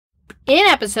In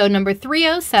episode number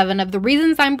 307 of the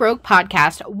Reasons I'm Broke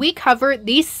podcast, we cover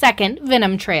the second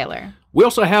Venom trailer. We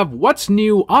also have what's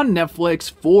new on Netflix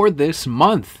for this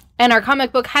month. And our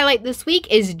comic book highlight this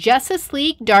week is Justice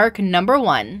League Dark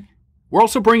 #1. We're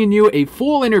also bringing you a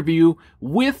full interview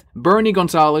with Bernie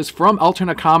Gonzalez from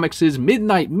Alterna Comics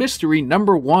Midnight Mystery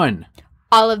 #1.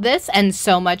 All of this and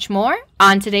so much more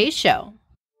on today's show.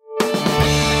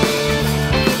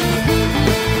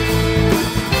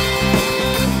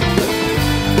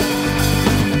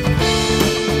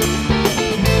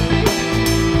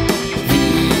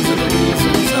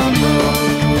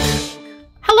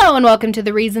 Hello and welcome to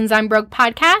the Reasons I'm Broke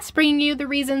podcast, bringing you the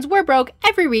reasons we're broke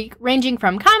every week, ranging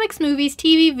from comics, movies,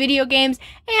 TV, video games,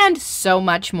 and so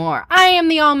much more. I am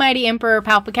the almighty Emperor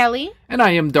Kelli. And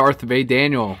I am Darth Vader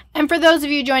Daniel. And for those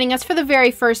of you joining us for the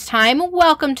very first time,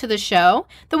 welcome to the show.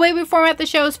 The way we format the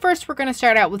show is first we're going to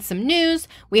start out with some news.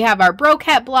 We have our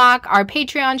Brokehead block, our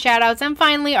Patreon shoutouts, and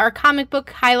finally our comic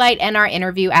book highlight and our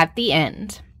interview at the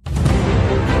end.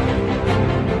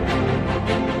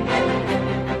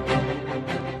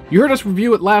 You heard us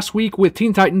review it last week with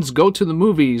Teen Titans Go to the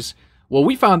Movies. Well,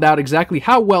 we found out exactly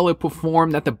how well it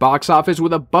performed at the box office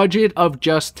with a budget of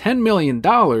just $10 million.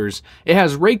 It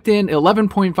has raked in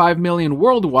 $11.5 million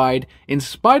worldwide, in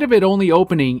spite of it only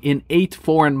opening in 8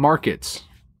 foreign markets.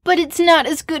 But it's not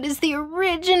as good as the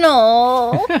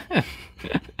original.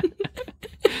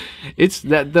 It's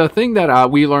that the thing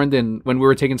that we learned when we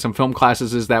were taking some film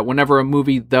classes is that whenever a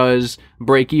movie does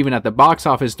break even at the box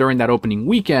office during that opening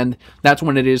weekend, that's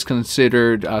when it is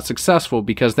considered successful,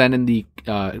 because then in the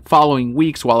following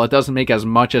weeks, while it doesn't make as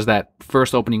much as that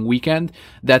first opening weekend,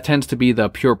 that tends to be the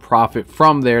pure profit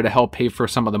from there to help pay for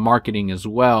some of the marketing as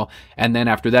well. And then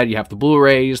after that, you have the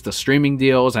Blu-rays, the streaming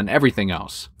deals, and everything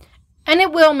else. And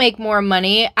it will make more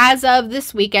money. As of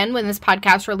this weekend, when this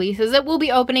podcast releases, it will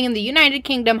be opening in the United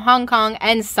Kingdom, Hong Kong,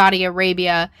 and Saudi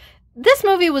Arabia. This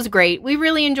movie was great. We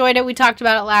really enjoyed it. We talked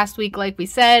about it last week, like we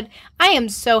said. I am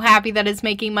so happy that it's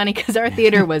making money because our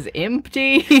theater was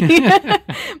empty.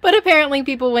 But apparently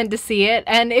people went to see it,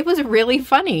 and it was really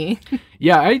funny.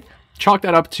 Yeah, I chalk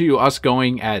that up to us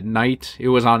going at night. It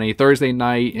was on a Thursday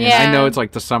night, and I know it's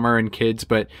like the summer and kids,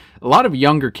 but a lot of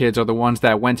younger kids are the ones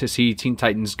that went to see Teen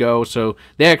Titans Go, so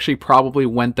they actually probably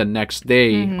went the next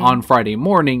day on Friday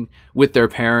morning with their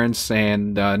parents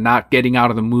and not getting out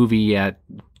of the movie at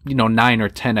 9 or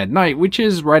 10 at night, which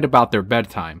is right about their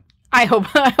bedtime. I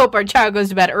hope our child goes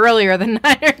to bed earlier than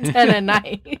 9 or 10 at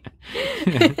night.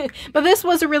 But this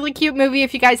was a really cute movie.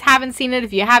 If you guys haven't seen it,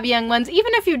 if you have young ones,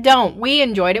 even if you don't, we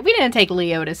enjoyed it. We didn't take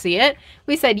Leo to see it.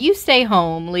 We said, you stay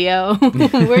home, Leo.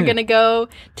 We're going to go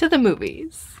to the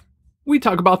movies. We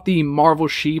talk about the Marvel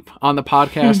sheep on the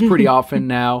podcast pretty often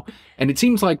now, and it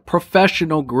seems like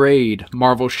professional grade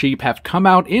Marvel sheep have come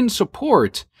out in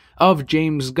support of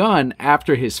James Gunn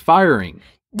after his firing.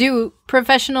 Do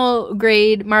professional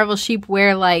grade Marvel sheep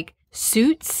wear like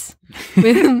suits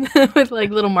with like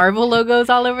little Marvel logos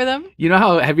all over them? You know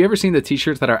how, have you ever seen the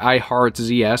t-shirts that are I Heart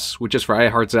ZS, which is for I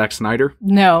Heart Zack Snyder?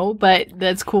 No, but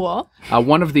that's cool.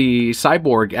 One of the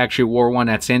Cyborg actually wore one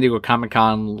at San Diego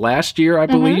Comic-Con last year, I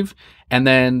believe. And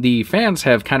then the fans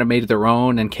have kind of made it their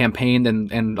own and campaigned,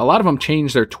 and a lot of them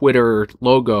changed their Twitter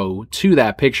logo to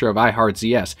that picture of I Heart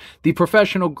ZS. The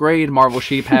professional grade Marvel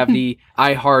sheep have the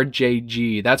I Heart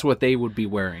JG. That's what they would be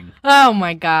wearing. Oh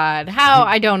my God. How?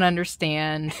 I don't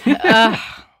understand.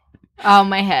 Oh,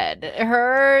 my head. It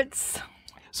hurts.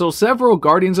 So several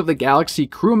Guardians of the Galaxy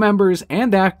crew members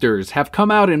and actors have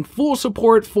come out in full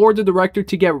support for the director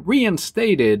to get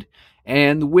reinstated.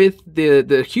 And with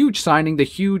the huge signing, the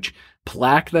huge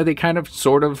plaque that they kind of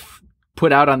sort of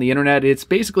put out on the internet, it's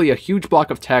basically a huge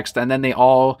block of text, and then they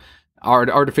all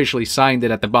artificially signed it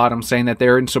at the bottom saying that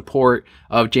they're in support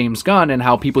of James Gunn and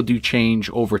how people do change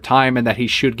over time and that he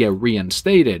should get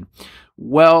reinstated.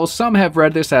 Well, some have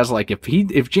read this as like,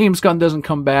 if James Gunn doesn't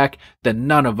come back, then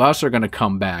none of us are going to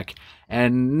come back.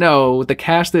 And no, the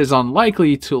cast is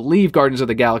unlikely to leave Guardians of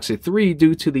the Galaxy 3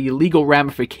 due to the legal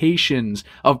ramifications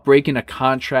of breaking a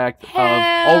contract of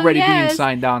already being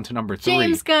signed on to number 3.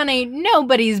 James Gunn ain't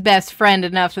nobody's best friend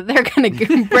enough that they're going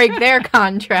to break their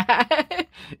contract.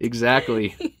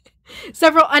 Exactly.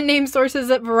 Several unnamed sources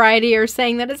at Variety are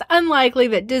saying that it's unlikely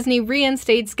that Disney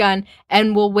reinstates Gunn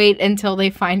and will wait until they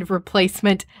find a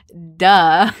replacement.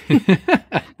 Duh.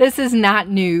 This is not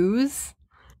news.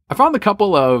 I found a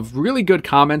couple of really good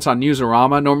comments on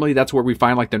Newsarama. Normally that's where we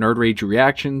find like the Nerd Rage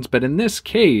reactions, but in this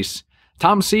case,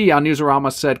 Tom C. on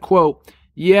Newsarama said, quote,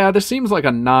 "Yeah, this seems like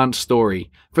a non-story.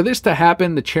 For this to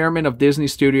happen, the chairman of Disney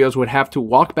Studios would have to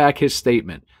walk back his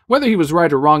statement. Whether he was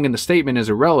right or wrong in the statement is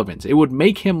irrelevant. It would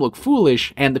make him look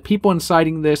foolish, and the people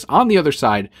inciting this on the other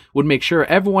side would make sure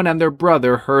everyone and their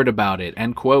brother heard about it,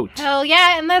 end quote. Hell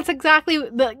yeah, and that's exactly,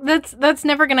 that's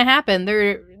never gonna happen.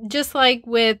 They're just like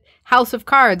with House of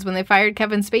Cards when they fired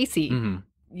Kevin Spacey. Mm-hmm.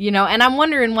 You know, and I'm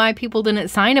wondering why people didn't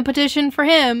sign a petition for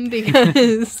him,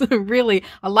 because really,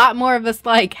 a lot more of us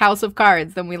like House of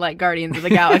Cards than we like Guardians of the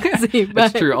Galaxy.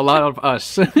 That's true. A lot of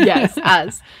us. Yes,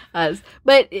 us.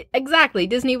 But exactly,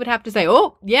 Disney would have to say,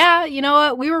 oh, yeah, you know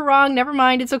what? We were wrong. Never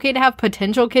mind. It's okay to have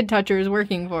potential kid touchers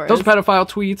working for us. Those pedophile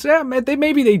tweets, yeah,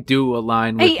 maybe they do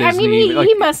align with Disney. I mean,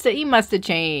 he must have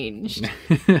changed.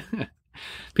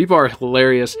 People are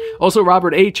hilarious. Also,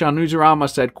 Robert H. on Newsarama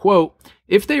said, quote,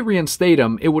 if they reinstate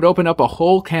him, it would open up a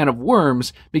whole can of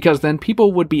worms, because then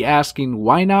people would be asking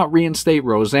why not reinstate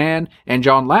Roseanne and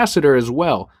John Lasseter as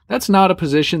well. That's not a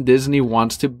position Disney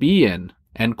wants to be in.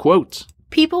 End quote.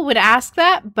 People would ask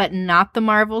that, but not the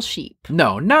Marvel sheep.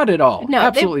 No, not at all. No,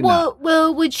 absolutely not.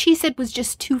 Well, what she said was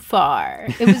just too far.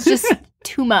 It was just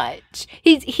too much.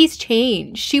 He's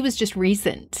changed. She was just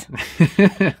recent.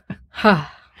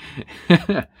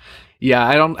 Yeah,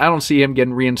 I don't see him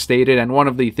getting reinstated. And one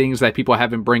of the things that people have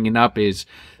been bringing up is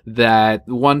that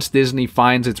once Disney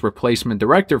finds its replacement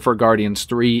director for Guardians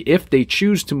 3, if they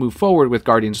choose to move forward with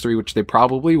Guardians 3, which they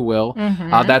probably will,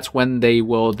 that's when they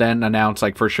will then announce,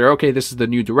 like, for sure, okay, this is the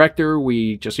new director.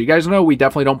 Just so you guys know, we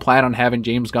definitely don't plan on having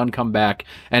James Gunn come back.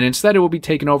 And instead it will be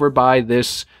taken over by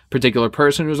this particular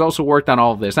person who's also worked on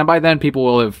all of this. And by then people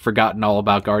will have forgotten all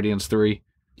about Guardians 3.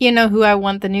 You know who I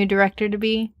want the new director to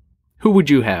be? Who would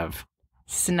you have?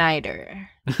 Snyder.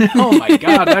 Oh my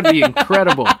god, that'd be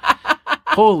incredible.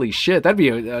 Holy shit, that'd be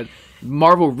a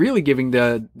Marvel really giving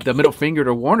the middle finger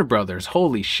to Warner Brothers.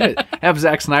 Holy shit. Have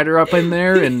Zack Snyder up in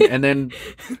there, and then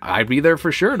I'd be there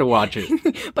for sure to watch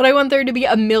it. But I want there to be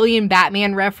a million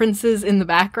Batman references in the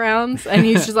backgrounds, and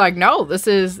he's just like, no, this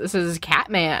is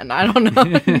Catman. I don't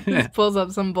know. He just pulls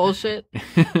up some bullshit.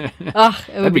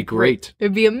 That'd be great.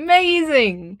 It'd be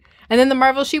amazing. And then the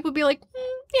Marvel sheep would be like,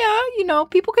 yeah, you know,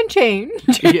 people can change.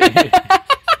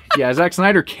 Yeah, Zack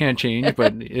Snyder can change,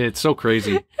 but it's so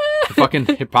crazy. The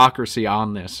fucking hypocrisy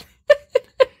on this.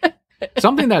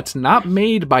 Something that's not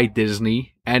made by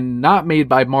Disney and not made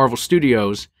by Marvel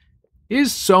Studios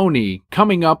is Sony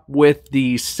coming up with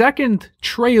the second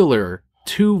trailer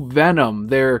to Venom,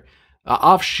 their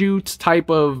offshoot type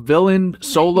of villain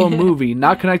solo movie,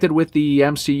 not connected with the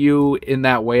MCU in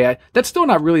that way. That's still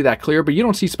not really that clear, but you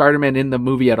don't see Spider-Man in the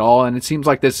movie at all, and it seems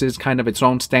like this is kind of its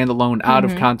own standalone, out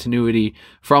of continuity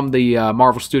from the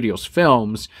Marvel Studios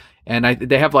films. And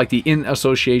they have like the in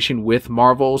association with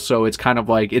Marvel, so it's kind of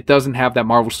like it doesn't have that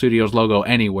Marvel Studios logo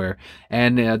anywhere.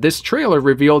 And this trailer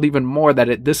revealed even more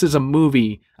that this is a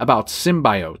movie about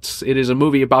symbiotes. It is a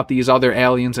movie about these other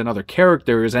aliens and other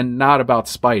characters, and not about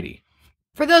Spidey.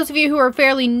 For those of you who are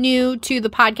fairly new to the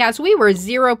podcast, we were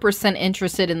 0%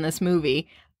 interested in this movie.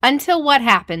 Until what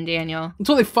happened, Daniel?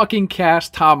 Until they fucking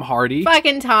cast Tom Hardy.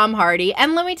 Fucking Tom Hardy.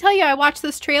 And let me tell you, I watched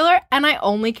this trailer and I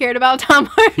only cared about Tom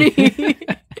Hardy.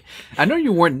 I know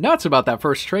you weren't nuts about that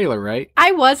first trailer, right?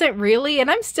 I wasn't really,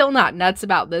 and I'm still not nuts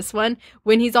about this one.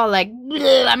 When he's all like,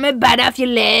 I'm gonna bite off your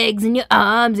legs and your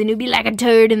arms and you'll be like a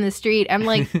turd in the street. I'm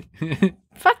like,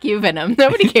 fuck you, Venom.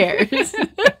 Nobody cares.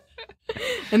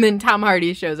 And then Tom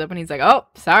Hardy shows up and he's like, oh,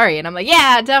 sorry. And I'm like,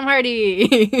 yeah, Tom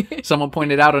Hardy. Someone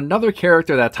pointed out another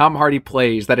character that Tom Hardy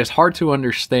plays that is hard to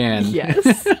understand.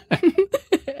 Yes.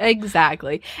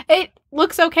 Exactly. It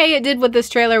looks okay. It did what this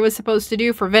trailer was supposed to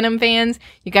do for Venom fans.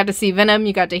 You got to see Venom.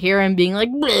 You got to hear him being like,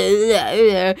 blah, blah,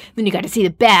 blah. Then you got to see the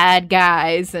bad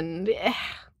guys. And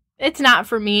it's not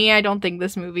for me. I don't think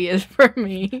this movie is for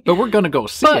me. But we're going to go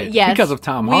see it because of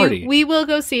Tom Hardy. We will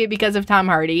go see it because of Tom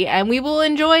Hardy. And we will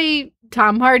enjoy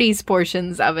Tom Hardy's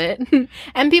portions of it.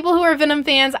 And people who are Venom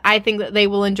fans, I think that they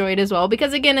will enjoy it as well,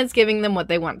 because again, it's giving them what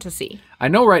they want to see. I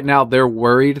know right now they're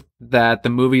worried that the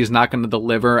movie is not going to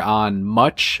deliver on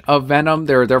much of Venom.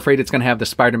 They're afraid it's going to have the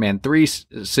Spider-Man 3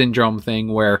 syndrome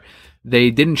thing where they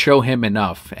didn't show him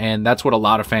enough, and that's what a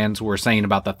lot of fans were saying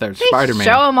about the third Spider-Man.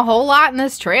 Show him a whole lot in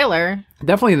this trailer.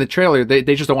 Definitely in the trailer. They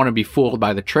just don't want to be fooled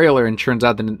by the trailer, and turns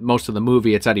out that most of the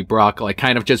movie it's Eddie Brock, like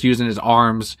kind of just using his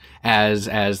arms as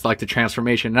like the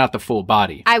transformation, not the full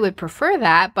body. I would prefer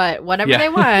that, but whatever they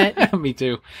want. Me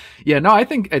too. Yeah, no, I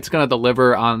think it's going to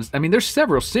deliver on. I mean, there's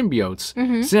several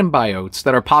symbiotes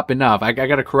that are popping up. I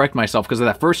got to correct myself because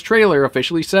that first trailer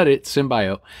officially said it,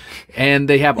 symbiote, and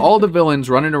they have all the villains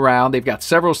running around. They've got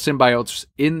several symbiotes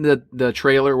in the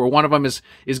trailer where one of them is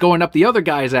going up the other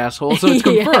guy's asshole, so it's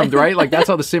confirmed, right? Like that's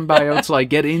how the symbiotes like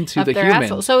get into the human.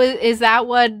 Asshole. So is that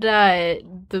what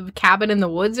the cabin in the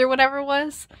woods or whatever it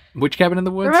was. Which Cabin in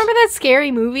the Woods? Remember that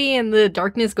scary movie and the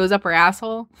darkness goes up her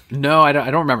asshole? No, I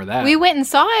don't remember that. We went and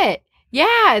saw it.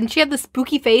 Yeah, and she had the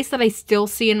spooky face that I still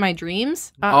see in my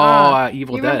dreams. Evil you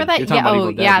Dead. remember that? You're talking about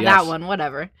Evil Dead, yes. That one,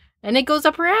 whatever. And it goes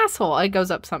up her asshole. It goes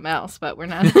up something else, but we're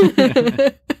not.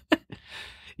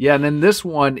 Yeah, and then this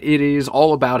one, it is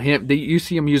all about him. You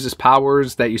see him use his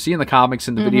powers that you see in the comics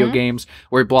and the video games,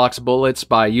 where he blocks bullets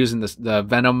by using the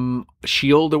Venom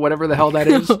shield or whatever the hell that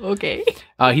is. Okay.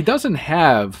 He doesn't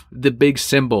have the big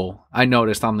symbol, I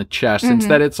noticed, on the chest.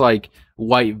 Instead, it's like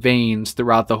white veins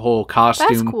throughout the whole costume.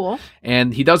 That's cool.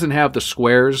 And he doesn't have the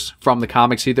squares from the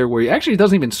comics either, where he actually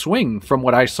doesn't even swing from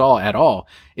what I saw at all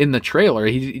in the trailer.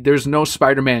 There's no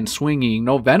Spider-Man swinging,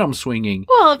 no Venom swinging.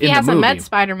 Well, if he hasn't met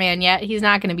Spider-Man yet, he's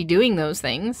not going to be doing those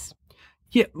things.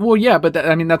 Yeah, well, yeah, but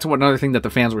that's another thing that the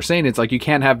fans were saying. It's like you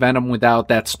can't have Venom without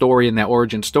that story and that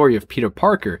origin story of Peter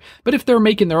Parker. But if they're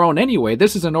making their own anyway,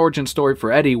 this is an origin story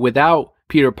for Eddie without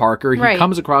Peter Parker. He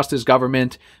comes across this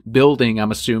government building,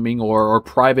 I'm assuming, or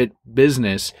private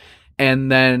business,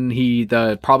 and then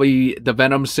probably the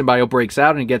Venom symbiote breaks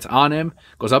out and he gets on him,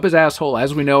 goes up his asshole,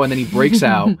 as we know, and then he breaks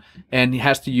out and he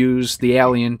has to use the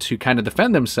alien to kind of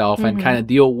defend himself and kind of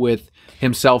deal with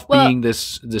himself being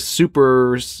this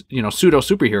super, pseudo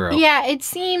superhero. Yeah, it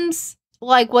seems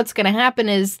like what's going to happen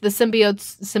is the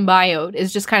symbiote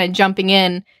is just kind of jumping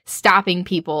in, stopping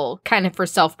people kind of for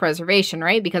self-preservation,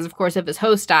 right? Because, of course, if his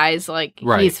host dies,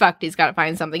 he's fucked. He's got to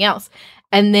find something else.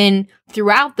 And then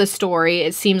throughout the story,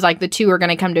 it seems like the two are going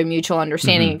to come to a mutual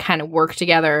understanding and kind of work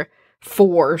together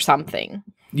for something.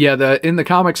 Yeah, in the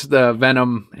comics, the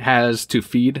Venom has to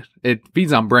feed. It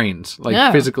feeds on brains.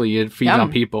 Physically, it feeds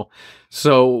on people.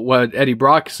 So what Eddie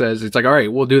Brock says, it's like, all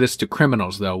right, we'll do this to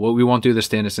criminals, though. We won't do this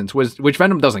to innocents, which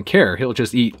Venom doesn't care. He'll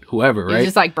just eat whoever, right? He's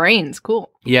just like brains. Cool.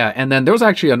 Yeah, and then there was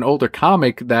actually an older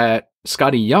comic that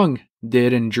Scotty Young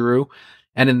did and drew.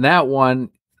 And in that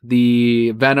one,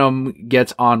 the Venom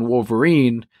gets on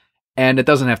Wolverine, and it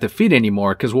doesn't have to feed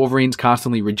anymore because Wolverine's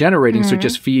constantly regenerating, so it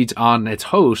just feeds on its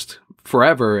host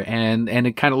forever, and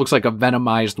it kind of looks like a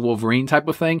Venomized Wolverine type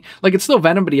of thing. Like, it's still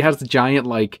Venom, but he has the giant,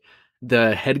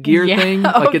 the headgear thing.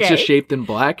 It's just shaped in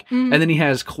black. And then he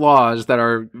has claws that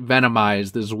are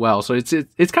Venomized as well. So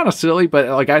it's kind of silly,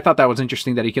 but I thought that was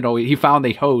interesting that he found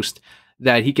a host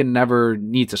that he can never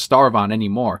need to starve on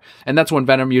anymore. And that's when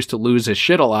Venom used to lose his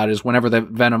shit a lot, is whenever the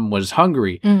Venom was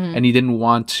hungry and he didn't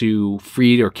want to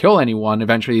feed or kill anyone.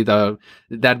 Eventually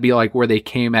that'd be like where they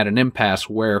came at an impasse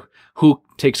where who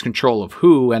takes control of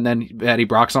who, and then Eddie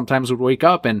Brock sometimes would wake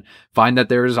up and find that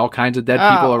there's all kinds of dead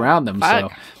people around them.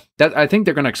 Fuck. So I think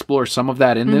they're going to explore some of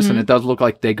that in this, and it does look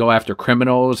like they go after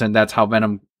criminals, and that's how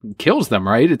Venom kills them,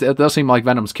 right? It does seem like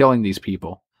Venom's killing these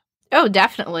people. Oh,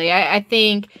 definitely. I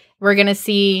think we're going to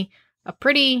see a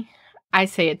pretty, I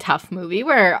say a tough movie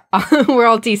where we're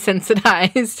all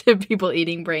desensitized to people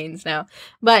eating brains now.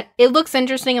 But it looks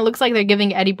interesting. It looks like they're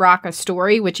giving Eddie Brock a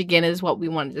story, which again is what we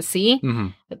wanted to see.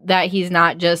 That he's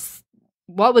not just,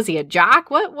 what was he, a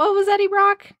jock? What was Eddie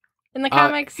Brock in the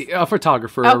comics? A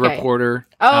photographer, a reporter.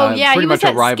 Oh, yeah, pretty he was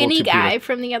much that skinny guy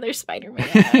from the other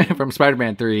Spider-Man. From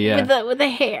Spider-Man 3, yeah. With the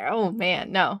hair. Oh,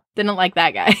 man, no. Didn't like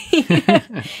that guy.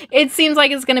 It seems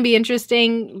like it's going to be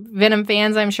interesting. Venom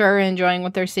fans, I'm sure, are enjoying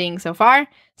what they're seeing so far.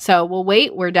 So we'll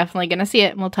wait. We're definitely going to see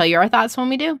it, and we'll tell you our thoughts when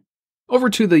we do. Over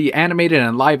to the animated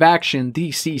and live-action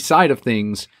DC side of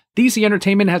things, DC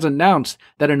Entertainment has announced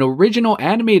that an original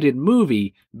animated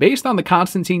movie based on the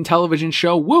Constantine television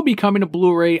show will be coming to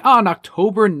Blu-ray on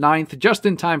October 9th, just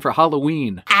in time for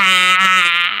Halloween.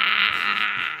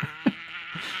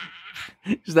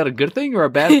 Is that a good thing or a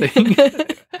bad thing?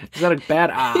 Is that a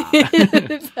bad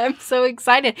I'm so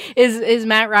excited. Is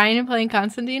Matt Ryan playing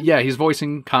Constantine? Yeah, he's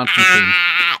voicing Constantine.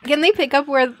 Can they pick up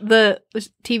where the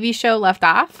TV show left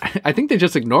off? I think they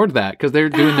just ignored that because they're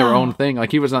doing their own thing.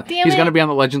 Like he's going to be on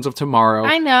the Legends of Tomorrow.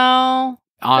 I know.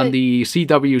 On the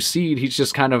CW Seed, he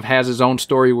just kind of has his own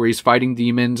story where he's fighting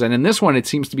demons. And in this one, it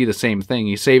seems to be the same thing.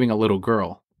 He's saving a little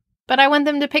girl. But I want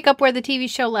them to pick up where the TV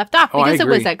show left off because it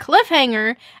was a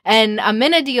cliffhanger and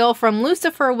Amenadiel from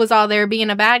Lucifer was all there being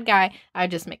a bad guy. I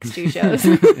just mixed two shows.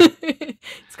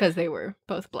 It's because they were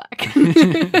both black.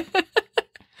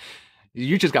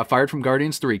 You just got fired from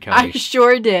Guardians 3, Kelli. I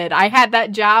sure did. I had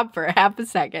that job for half a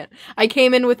second. I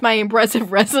came in with my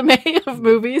impressive resume of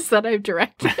movies that I've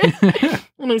directed.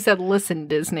 And I said, listen,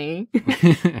 Disney,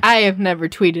 I have never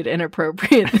tweeted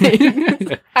inappropriate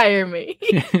things. Hire me.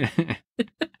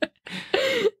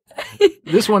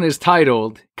 This one is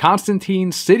titled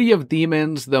Constantine City of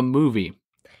Demons, the movie.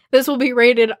 This will be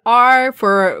rated R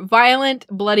for violent,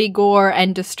 bloody gore,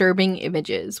 and disturbing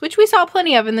images, which we saw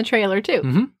plenty of in the trailer, too.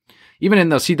 Mm-hmm. even in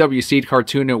the CW Seed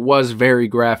cartoon, it was very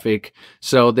graphic.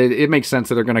 So it makes sense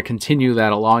that they're going to continue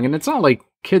that along. And it's not like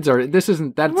kids are, that's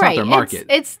not their market.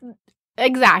 It's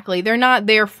exactly. They're not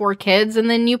there for kids. And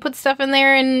then you put stuff in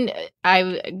there and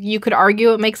you could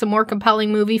argue it makes a more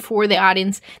compelling movie for the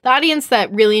audience. The audience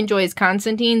that really enjoys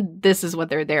Constantine, this is what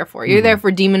they're there for. You're there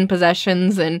for demon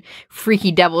possessions and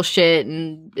freaky devil shit,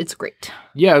 and it's great.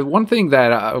 Yeah, one thing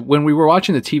that when we were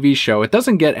watching the TV show, it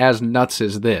doesn't get as nuts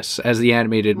as the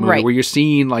animated movie, where you're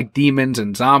seeing like demons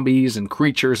and zombies and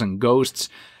creatures and ghosts.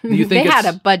 Do you think they had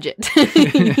a budget?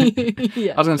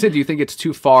 Yeah. I was going to say, do you think it's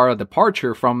too far a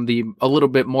departure from a little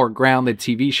bit more grounded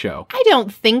TV show? I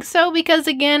don't think so, because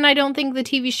again, I don't think the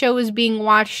TV show is being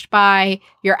watched by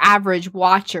your average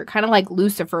watcher, kind of like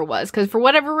Lucifer was, because for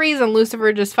whatever reason,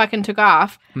 Lucifer just fucking took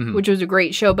off, which was a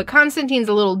great show. But Constantine's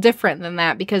a little different than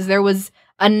that, because there was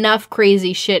enough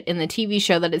crazy shit in the TV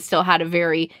show that it still had a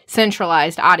very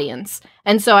centralized audience.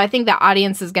 And so I think the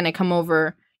audience is going to come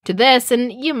over to this,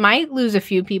 and you might lose a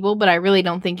few people, but I really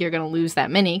don't think you're going to lose that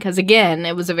many, because again,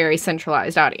 it was a very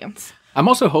centralized audience. I'm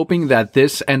also hoping that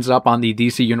this ends up on the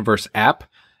DC Universe app,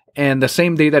 and the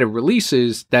same day that it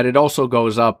releases, that it also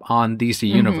goes up on DC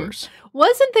Universe.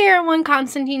 Wasn't there one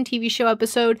Constantine TV show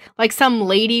episode, like some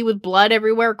lady with blood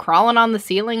everywhere crawling on the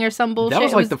ceiling or some bullshit? That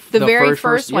was like the very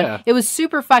first one. Yeah. It was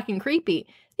super fucking creepy.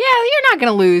 Yeah, you're not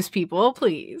going to lose people,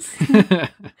 please.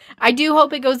 I do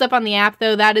hope it goes up on the app,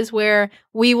 though. That is where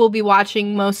we will be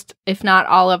watching most, if not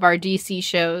all, of our DC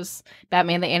shows.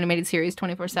 Batman, the Animated Series,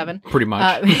 24/7. Pretty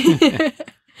much.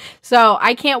 So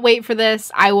I can't wait for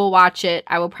this. I will watch it.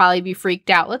 I will probably be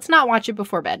freaked out. Let's not watch it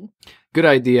before bed. Good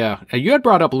idea. You had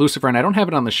brought up Lucifer, and I don't have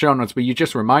it on the show notes, but you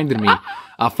just reminded me.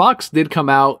 Fox did come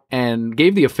out and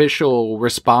gave the official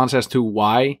response as to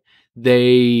why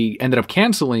they ended up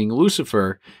canceling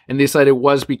Lucifer, and they said it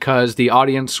was because the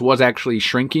audience was actually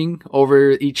shrinking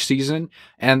over each season,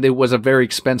 and it was a very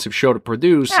expensive show to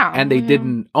produce, and they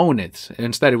didn't own it.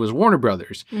 Instead, it was Warner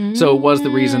Brothers. So it was the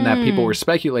reason that people were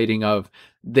speculating of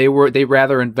they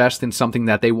rather invest in something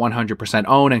that they 100%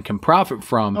 own and can profit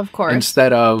from, of course,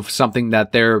 instead of something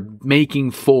that they're making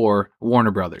for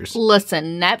Warner Brothers.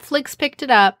 Listen, Netflix picked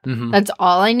it up. That's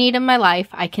all I need in my life.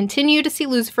 I continue to see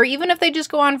Lucifer, even if they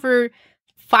just go on for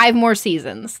 5 more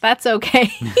seasons. That's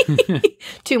okay.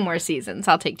 2 more seasons.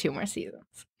 I'll take 2 more seasons.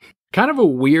 Kind of a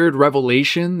weird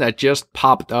revelation that just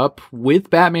popped up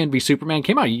with Batman v Superman.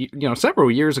 Came out,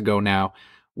 several years ago now.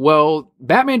 Well,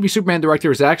 Batman v Superman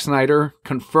director Zack Snyder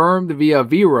confirmed via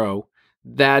Vero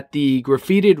that the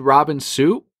graffitied Robin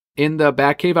suit in the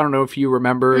Batcave, I don't know if you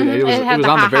remember, it was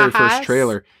on the very first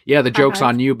trailer. Yeah, the joke's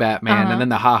on you, Batman, and then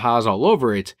the ha-has all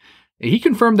over it. He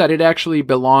confirmed that it actually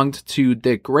belonged to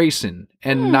Dick Grayson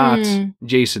and not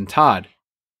Jason Todd.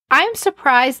 I'm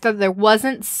surprised that there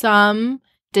wasn't some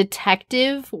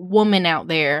detective woman out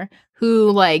there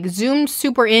who like zoomed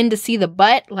super in to see the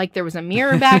butt, like there was a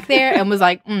mirror back there, and was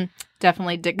like,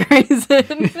 definitely Dick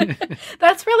Grayson.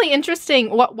 That's really interesting.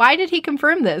 Why did he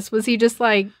confirm this? Was he just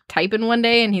like typing one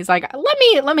day and he's like,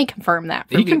 let me confirm that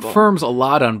for people. Confirms a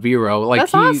lot on Vero. Like,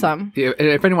 that's awesome.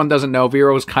 If anyone doesn't know,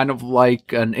 Vero is kind of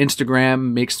like an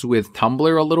Instagram mixed with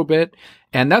Tumblr a little bit,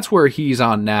 and that's where he's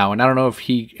on now. And I don't know if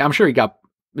I'm sure he got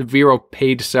Vero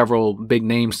paid several big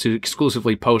names to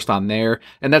exclusively post on there,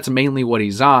 and that's mainly what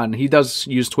he's on. He does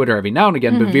use Twitter every now and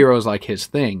again, but Vero's like his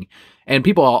thing. And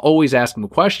people are always asking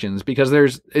questions because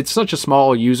it's such a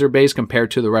small user base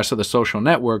compared to the rest of the social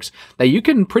networks that you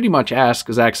can pretty much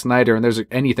ask Zack Snyder and there's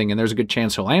a good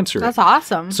chance he'll answer it. That's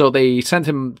awesome. So they sent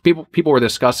him, people were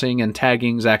discussing and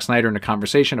tagging Zack Snyder in a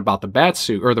conversation about the bat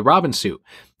suit or the Robin suit.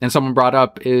 And someone brought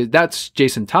up, that's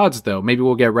Jason Todd's though. Maybe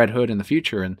we'll get Red Hood in the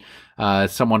future.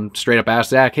 And someone straight up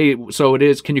asked Zack, hey, so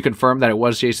can you confirm that it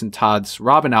was Jason Todd's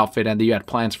Robin outfit and that you had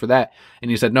plans for that? And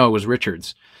he said, no, it was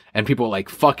Richard's. And people like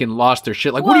fucking lost their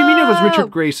shit. Like, what do you mean it was Richard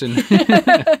Grayson?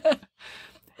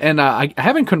 And I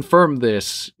haven't confirmed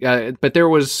this, but there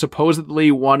was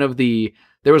supposedly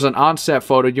there was an on-set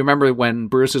photo. Do you remember when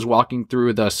Bruce is walking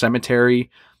through the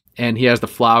cemetery and he has the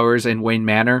flowers in Wayne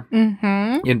Manor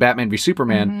in Batman v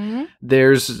Superman?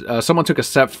 There's someone took a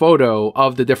set photo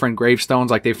of the different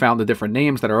gravestones. Like, they found the different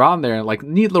names that are on there, like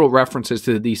neat little references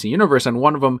to the DC universe. And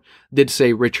one of them did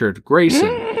say Richard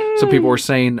Grayson. So people were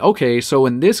saying, okay, so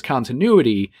in this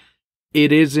continuity,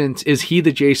 it isn't, is he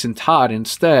the Jason Todd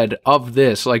instead of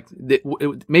this? Like,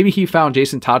 maybe he found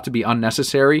Jason Todd to be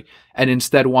unnecessary and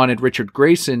instead wanted Richard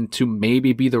Grayson to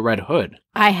maybe be the Red Hood.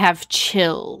 I have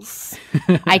chills.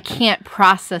 I can't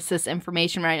process this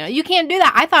information right now. You can't do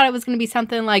that. I thought it was going to be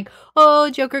something like, oh,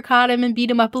 Joker caught him and beat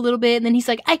him up a little bit. And then he's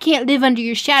like, I can't live under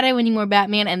your shadow anymore,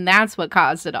 Batman. And that's what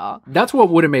caused it all. That's what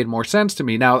would have made more sense to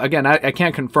me. Now, again, I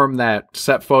can't confirm that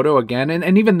set photo again.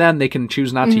 And even then, they can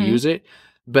choose not to use it.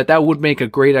 But that would make a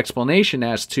great explanation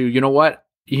as to, you know what?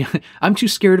 I'm too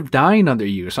scared of dying under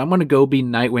you, so I'm going to go be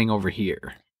Nightwing over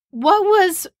here. What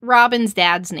was Robin's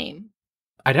dad's name?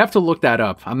 I'd have to look that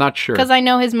up. I'm not sure. Because I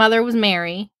know his mother was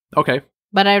Mary. Okay.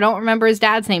 But I don't remember his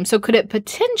dad's name. So could it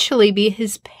potentially be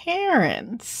his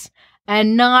parents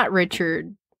and not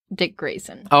Richard Dick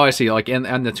Grayson? Oh, I see. Like in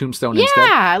the tombstone instead?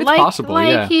 Yeah. It's possible,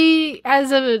 like he,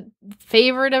 as a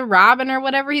favorite of Robin or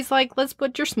whatever, he's like, let's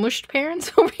put your smushed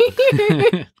parents over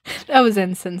here. That was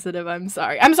insensitive. I'm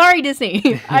sorry. I'm sorry,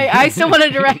 Disney. I still want to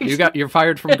direct. You're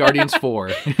fired from Guardians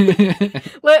 4.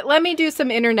 Let me do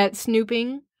some internet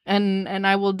snooping and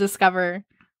I will discover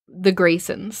the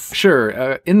Graysons. Sure.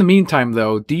 In the meantime,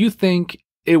 though, do you think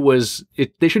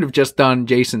they should have just done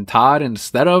Jason Todd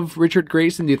instead of Richard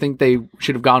Grayson? Do you think they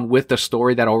should have gone with the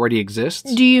story that already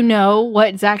exists? Do you know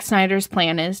what Zack Snyder's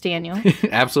plan is, Daniel?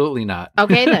 Absolutely not.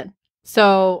 Okay, then.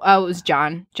 So, it was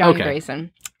John okay.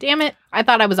 Grayson. Damn it. I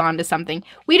thought I was on to something.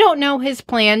 We don't know his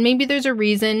plan. Maybe there's a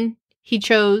reason he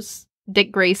chose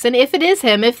Dick Grayson. If it is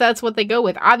him, if that's what they go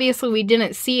with. Obviously, we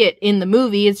didn't see it in the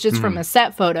movie. It's just from a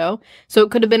set photo. So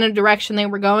it could have been a direction they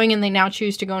were going and they now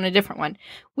choose to go in a different one.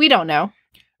 We don't know.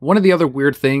 One of the other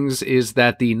weird things is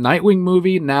that the Nightwing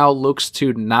movie now looks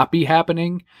to not be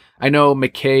happening. I know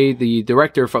McKay, the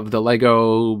director of the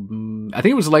Lego, I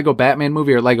think it was a Lego Batman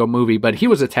movie or Lego movie, but he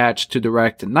was attached to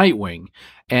direct Nightwing.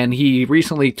 And he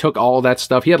recently took all that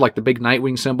stuff. He had like the big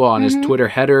Nightwing symbol on his Twitter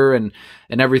header and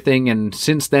everything. And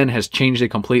since then has changed it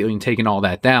completely and taken all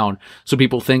that down. So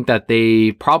people think that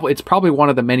it's probably one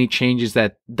of the many changes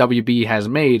that WB has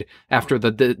made after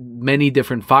the many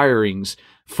different firings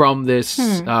from this,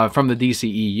 from the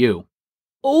DCEU.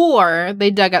 Or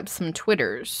they dug up some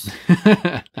Twitters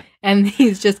and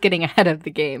he's just getting ahead of the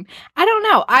game. I don't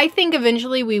know. I think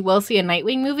eventually we will see a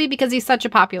Nightwing movie because he's such a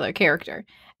popular character.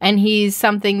 And he's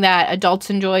something that adults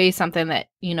enjoy, something that,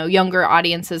 younger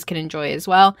audiences can enjoy as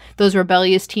well. Those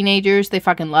rebellious teenagers, they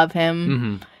fucking love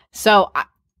him. So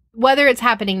whether it's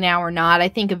happening now or not, I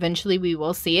think eventually we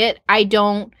will see it.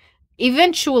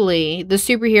 Eventually the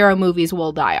superhero movies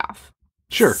will die off.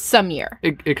 Sure. Some year.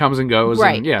 It comes and goes.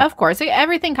 Right. And, yeah. Of course.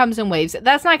 Everything comes in waves.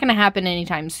 That's not going to happen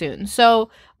anytime soon.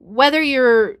 So whether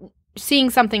you're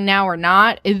seeing something now or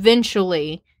not,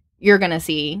 eventually you're going to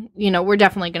see, we're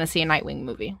definitely going to see a Nightwing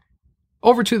movie.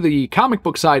 Over to the comic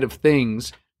book side of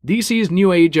things, DC's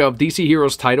new age of DC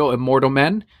Heroes title, Immortal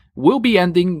Men, will be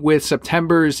ending with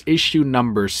September's issue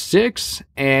number 6,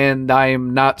 and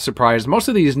I'm not surprised. Most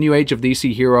of these new age of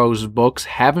DC Heroes books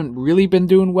haven't really been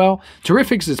doing well.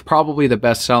 Terrifics is probably the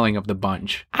best-selling of the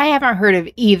bunch. I haven't heard of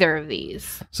either of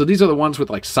these. So these are the ones with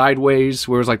like Sideways,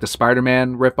 where it was like the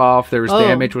Spider-Man ripoff. There was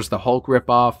Damage, was the Hulk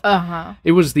ripoff.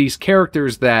 It was these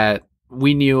characters that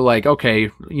we knew, like, okay,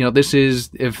 this is,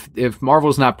 if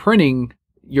Marvel's not printing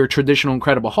your traditional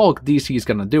Incredible Hulk, DC is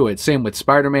going to do it. Same with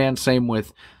Spider-Man, same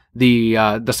with the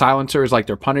Silencers, like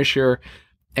their Punisher.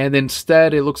 And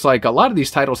instead, it looks like a lot of these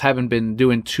titles haven't been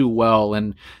doing too well.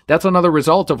 And that's another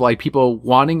result of like people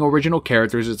wanting original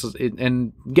characters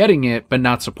and getting it, but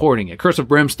not supporting it. Curse of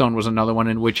Brimstone was another one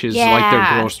in which is like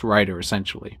their ghost writer,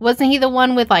 essentially. Wasn't he the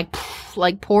one with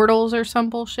like portals or some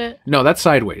bullshit? No, that's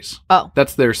Sideways. Oh.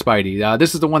 That's their Spidey.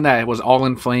 This is the one that was all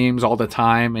in flames all the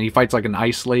time, and he fights like an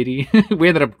ice lady. We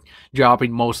ended up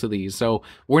dropping most of these, so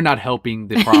we're not helping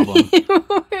the problem.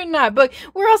 We're not, but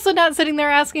we're also not sitting there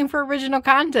asking for original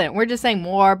content. We're just saying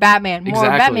more Batman, more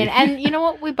Batman. And you know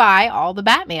what? We buy all the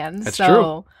Batmans. That's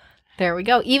true. There we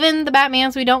go. Even the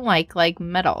Batmans we don't like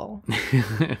Metal.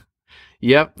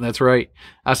 Yep, that's right.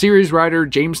 Series writer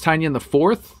James Tynion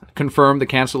IV confirmed the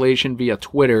cancellation via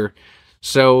Twitter.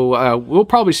 So we'll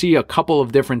probably see a couple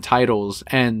of different titles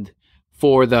end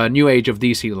for the New Age of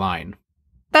DC line.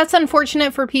 That's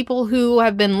unfortunate for people who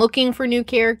have been looking for new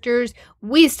characters.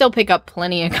 We still pick up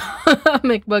plenty of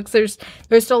comic books. There's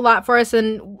still a lot for us.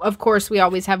 And of course, we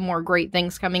always have more great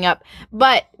things coming up.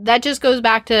 But that just goes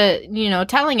back to,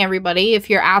 telling everybody, if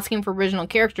you're asking for original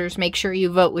characters, make sure you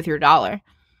vote with your dollar.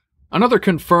 Another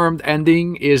confirmed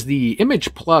ending is the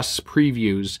Image Plus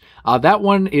previews. That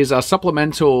one is a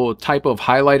supplemental type of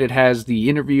highlight. It has the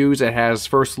interviews. It has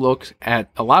first looks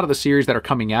at a lot of the series that are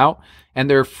coming out. and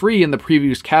they're free in the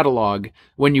previews catalog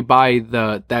when you buy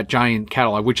that giant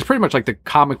catalog, which is pretty much like the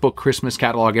comic book Christmas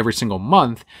catalog every single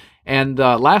month. And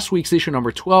last week's issue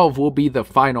number 12 will be the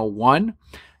final one.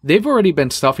 They've already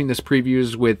been stuffing this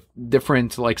previews with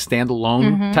different like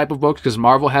standalone type of books because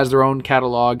Marvel has their own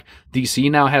catalog.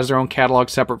 DC now has their own catalog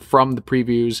separate from the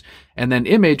previews. And then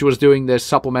Image was doing this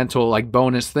supplemental like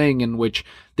bonus thing in which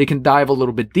they can dive a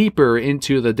little bit deeper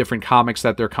into the different comics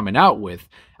that they're coming out with.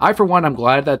 I, for one, I'm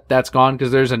glad that that's gone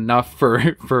because there's enough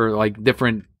for like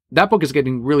different. That book is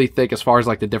getting really thick as far as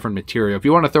like the different material. If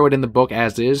you want to throw it in the book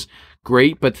as is,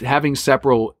 great. But having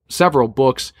several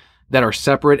books that are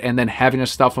separate and then having to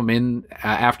stuff them in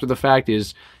after the fact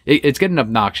it's getting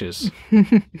obnoxious.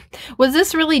 Was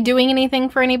this really doing anything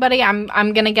for anybody?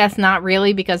 I'm gonna guess not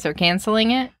really because they're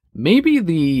canceling it. Maybe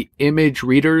the Image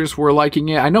readers were liking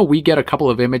it. I know we get a couple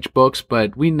of Image books,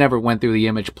 but we never went through the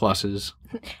Image pluses.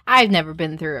 I've never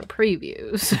been through a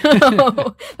preview,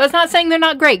 so that's not saying they're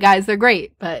not great, guys. They're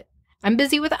great, but I'm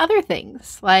busy with other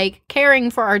things like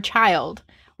caring for our child,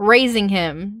 raising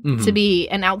him to be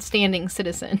an outstanding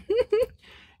citizen.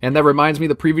 And that reminds me,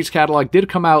 the previews catalog did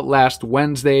come out last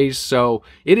Wednesday, so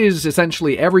it is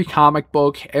essentially every comic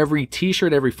book, every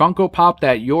t-shirt, every Funko Pop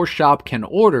that your shop can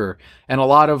order. And a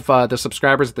lot of the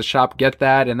subscribers at the shop get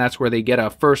that, and that's where they get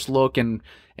a first look and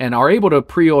are able to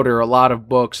pre-order a lot of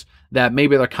books that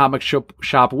maybe their comic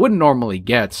shop wouldn't normally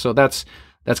get. So that's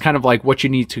kind of like what you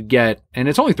need to get. And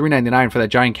it's only $3.99 for that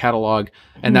giant catalog.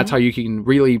 And that's how you can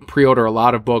really pre-order a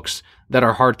lot of books that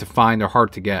are hard to find or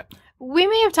hard to get. We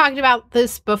may have talked about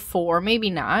this before,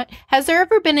 maybe not. Has there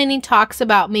ever been any talks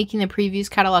about making the previews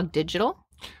catalog digital?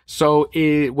 So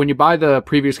when you buy the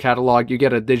previews catalog, you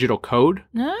get a digital code.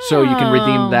 So you can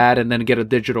redeem that and then get a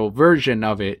digital version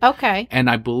of it. Okay. And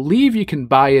I believe you can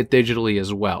buy it digitally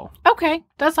as well. Okay.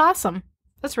 That's awesome.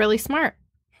 That's really smart.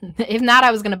 If not,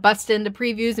 I was going to bust into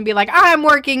previews and be like, I'm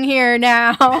working here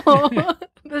now.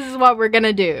 This is what we're going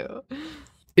to do.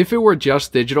 If it were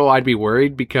just digital, I'd be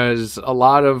worried because a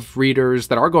lot of readers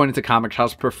that are going into comic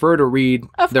shops prefer to read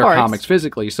their comics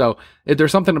physically. So if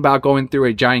there's something about going through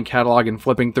a giant catalog and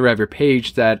flipping through every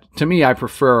page that, to me, I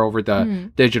prefer over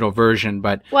the digital version.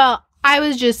 But well, I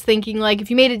was just thinking, like, if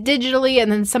you made it digitally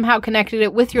and then somehow connected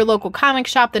it with your local comic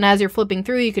shop, then as you're flipping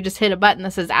through, you could just hit a button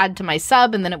that says add to my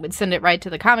sub, and then it would send it right to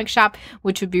the comic shop,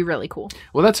 which would be really cool.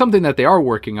 Well, that's something that they are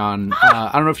working on.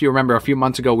 I don't know if you remember, a few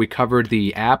months ago, we covered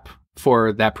the app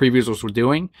for that previews were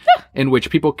doing, in which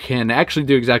people can actually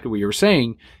do exactly what you were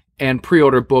saying and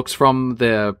pre-order books from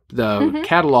the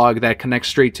catalog that connects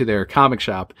straight to their comic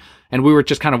shop. And we were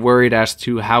just kind of worried as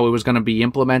to how it was going to be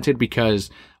implemented because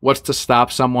what's to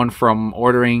stop someone from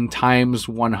ordering times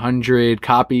 100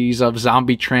 copies of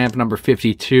Zombie Tramp number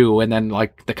 52 and then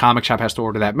like the comic shop has to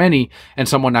order that many and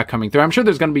someone not coming through. I'm sure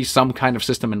there's going to be some kind of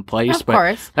system in place,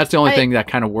 but that's the only thing that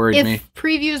kind of worried me. If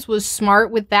previews was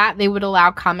smart with that, they would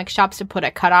allow comic shops to put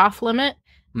a cutoff limit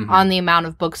on the amount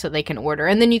of books that they can order.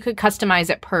 And then you could customize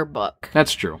it per book.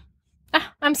 That's true.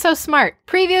 I'm so smart.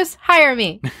 Previews, hire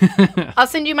me. I'll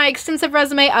send you my extensive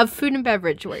resume of food and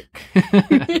beverage work.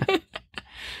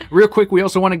 Real quick, we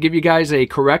also want to give you guys a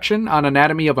correction on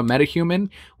Anatomy of a Metahuman.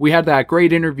 We had that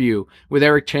great interview with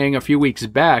Eric Chang a few weeks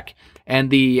back, and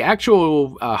the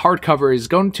actual hardcover is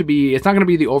going to be, it's not going to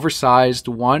be the oversized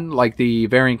one like the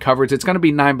variant covers. It's going to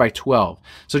be 9x12.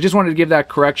 So just wanted to give that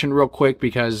correction real quick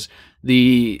because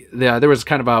there was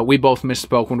kind of a, we both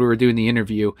misspoke when we were doing the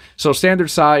interview. So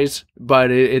standard size, but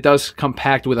it does come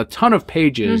packed with a ton of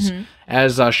pages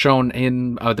as shown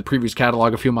in the previous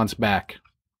catalog a few months back.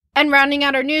 And rounding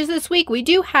out our news this week, we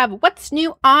do have What's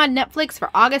New on Netflix for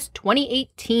August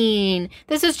 2018.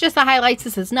 This is just the highlights.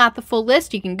 This is not the full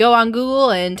list. You can go on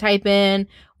Google and type in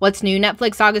What's New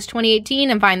Netflix August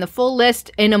 2018 and find the full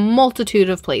list in a multitude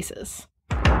of places.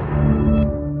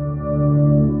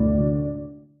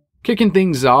 Kicking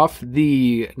things off,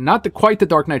 not quite the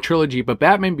Dark Knight trilogy, but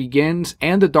Batman Begins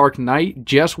and The Dark Knight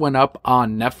just went up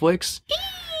on Netflix.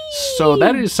 So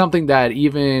that is something that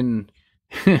even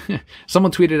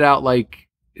someone tweeted out, like,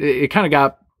 it kind of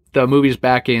got the movies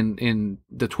back in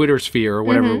the Twitter sphere or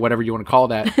whatever you want to call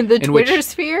that. The Twitter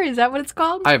sphere? Is that what it's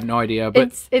called? I have no idea.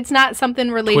 But it's not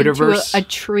something related to a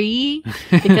tree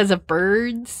because of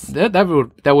birds.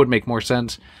 That would make more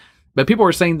sense. But people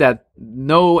were saying that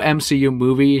no MCU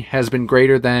movie has been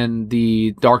greater than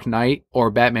The Dark Knight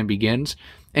or Batman Begins.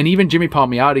 And even Jimmy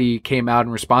Palmiotti came out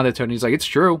and responded to it, and he's like, it's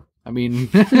true. I mean,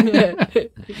 that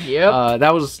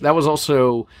was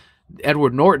also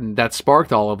Edward Norton that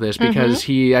sparked all of this because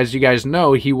he, as you guys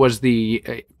know, he was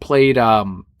played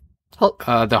Hulk.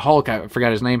 The Hulk, I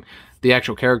forgot his name, the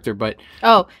actual character, but...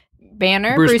 Oh,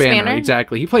 Banner? Bruce Banner,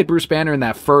 exactly. He played Bruce Banner in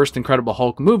that first Incredible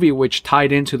Hulk movie, which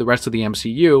tied into the rest of the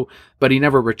MCU, but he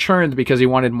never returned because he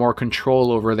wanted more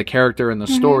control over the character and the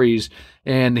stories.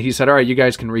 And he said, all right, you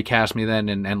guys can recast me then,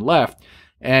 and left.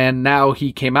 And now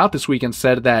he came out this week and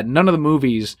said that none of the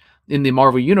movies in the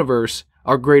Marvel Universe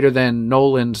are greater than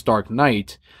Nolan's Dark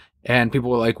Knight. And people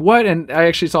were like, what? And I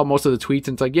actually saw most of the tweets,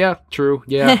 and it's like, yeah, true.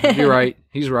 Yeah, you're right.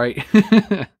 He's right.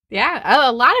 Yeah,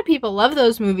 a lot of people love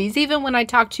those movies. Even when I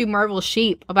talk to Marvel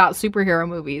Sheep about superhero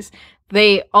movies,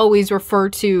 they always refer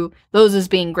to those as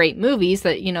being great movies,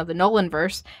 that, you know, the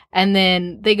Nolanverse. And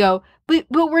then they go, but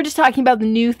we're just talking about the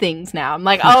new things now. I'm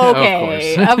like, oh,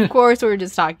 okay. Of course we're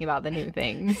just talking about the new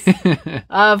things.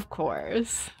 Of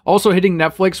course. Also hitting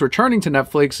Netflix, returning to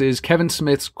Netflix, is Kevin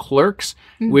Smith's Clerks,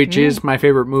 which is my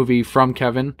favorite movie from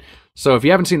Kevin. So if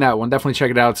you haven't seen that one, definitely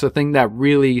check it out. It's the thing that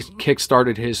really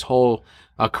kickstarted his whole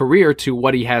career to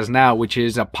what he has now, which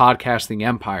is a podcasting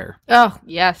empire. Oh,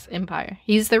 yes, empire.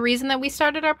 He's the reason that we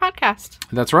started our podcast.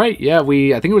 That's right. Yeah,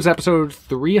 I think it was episode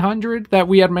 300 that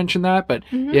we had mentioned that, but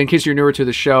yeah, in case you're newer to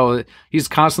the show, he's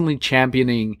constantly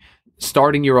championing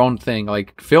starting your own thing,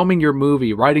 like filming your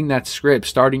movie, writing that script,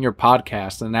 starting your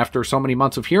podcast. And after so many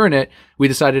months of hearing it, we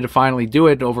decided to finally do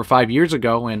it over 5 years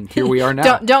ago, and here we are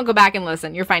now. Don't go back and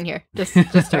listen. You're fine here. Just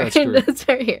start,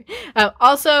 start here.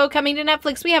 Also coming to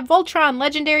Netflix, we have Voltron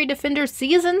Legendary Defender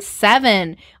Season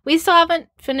 7. We still haven't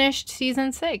finished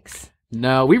Season 6.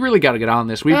 No, we really got to get on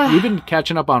this. We've been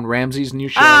catching up on Ramsey's new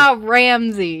show. Ah,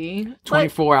 Ramsey.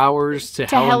 24 hours to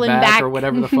hell and back, or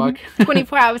whatever the fuck.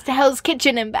 24 hours to Hell's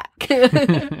Kitchen and back.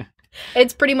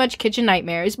 It's pretty much kitchen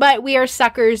nightmares, but we are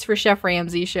suckers for Chef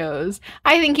Ramsay shows.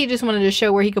 I think he just wanted a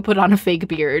show where he could put on a fake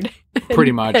beard.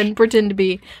 Pretty much. And pretend to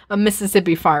be a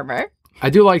Mississippi farmer. I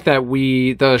do like that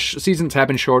the seasons have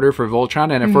been shorter for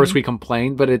Voltron, and at first we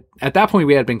complained, but at that point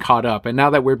we had been caught up, and now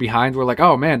that we're behind, we're like,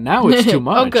 oh man, now it's too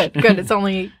much. Oh, good. It's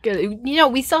only good. You know,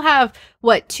 we still have,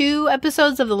 2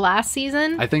 episodes of the last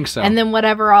season? I think so. And then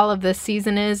whatever all of this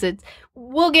season is,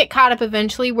 we'll get caught up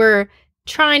eventually. We're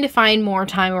trying to find more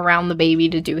time around the baby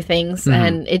to do things,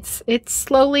 and it's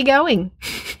slowly going.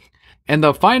 And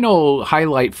the final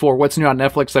highlight for what's new on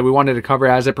Netflix that we wanted to cover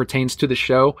as it pertains to the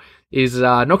show is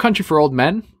No Country for Old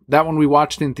Men. That one we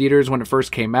watched in theaters when it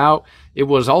first came out. It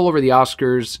was all over the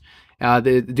Oscars.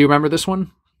 Do you remember this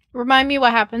one? Remind me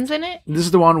what happens in it. This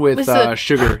is the one with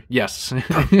sugar. Yes.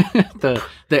 the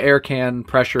air can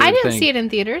pressure thing. I didn't see it in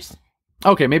theaters.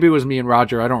 Okay, maybe it was me and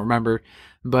Roger. I don't remember.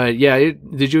 But yeah,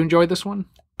 did you enjoy this one?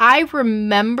 I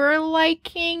remember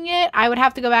liking it. I would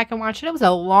have to go back and watch it. It was a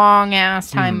long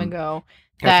ass time ago.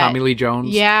 Tommy Lee Jones.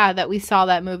 Yeah, that we saw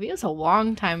that movie. It was a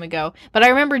long time ago. But I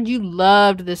remember you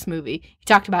loved this movie. You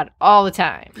talked about it all the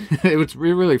time. It was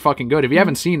really fucking good. If you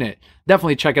haven't seen it,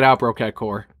 definitely check it out, Brocat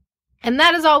Core. And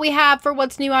that is all we have for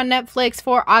what's new on Netflix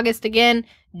for August. Again,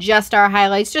 just our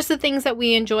highlights, just the things that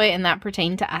we enjoy and that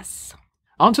pertain to us.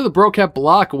 On to the Brocat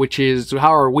Block, which is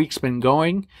how our week's been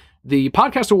going. The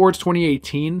Podcast Awards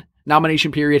 2018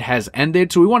 nomination period has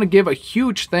ended, so we want to give a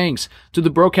huge thanks to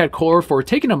the Brocat Core for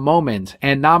taking a moment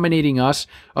and nominating us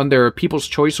on their People's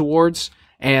Choice Awards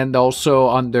and also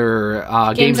on their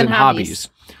Games and Hobbies.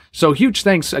 So huge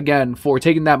thanks again for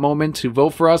taking that moment to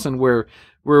vote for us, and we're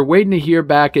waiting to hear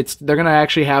back. They're going to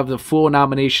actually have the full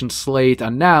nomination slate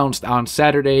announced on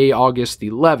Saturday, August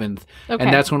 11th. Okay.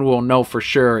 And that's when we'll know for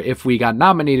sure if we got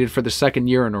nominated for the second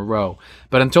year in a row.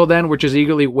 But until then, we're just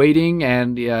eagerly waiting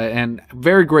and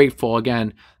very grateful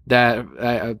again that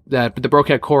the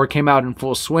Brocat Core came out in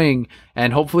full swing.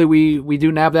 And hopefully we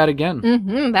do nab that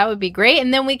again. That would be great.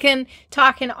 And then we can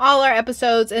talk in all our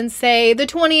episodes and say the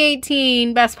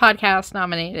 2018 Best Podcast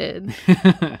nominated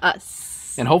us.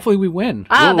 And hopefully we win.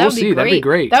 We'll see. That'd be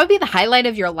great. That would be the highlight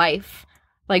of your life.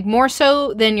 Like more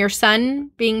so than your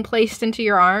son being placed into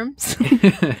your arms.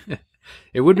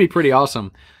 It would be pretty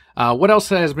awesome. What else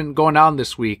has been going on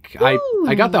this week?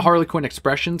 I got the Harley Quinn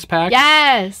Expressions pack.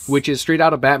 Yes. Which is straight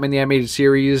out of Batman the Animated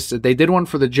Series. They did one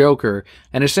for the Joker.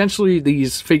 And essentially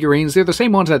these figurines, they're the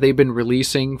same ones that they've been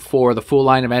releasing for the full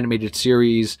line of animated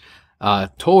series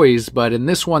toys, but in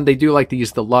this one they do like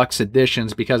these deluxe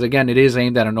editions because again it is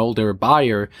aimed at an older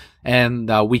buyer, and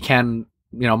we can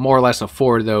more or less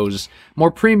afford those more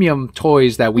premium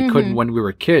toys that we couldn't when we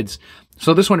were kids.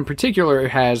 So this one in particular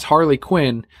has Harley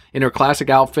Quinn in her classic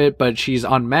outfit, but she's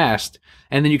unmasked,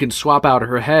 and then you can swap out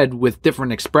her head with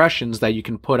different expressions that you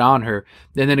can put on her.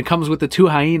 And then it comes with the 2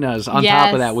 hyenas on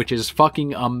top of that, which is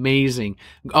fucking amazing.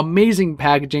 Amazing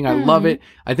packaging. I love it.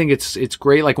 I think it's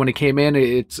great. Like when it came in,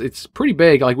 it's pretty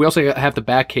big. Like we also have the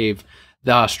Batcave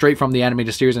straight from the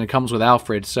animated series, and it comes with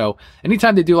Alfred. So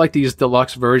anytime they do like these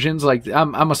deluxe versions, like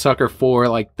I'm a sucker for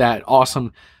like that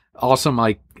awesome awesome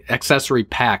like accessory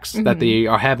packs that they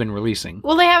have been releasing.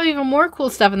 Well, they have even more cool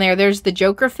stuff in there. There's the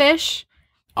Joker fish.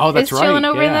 Oh, that's it's right. Chilling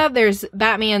over that. There's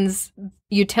Batman's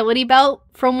utility belt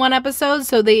from one episode.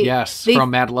 So they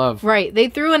from Mad Love. Right. They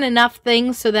threw in enough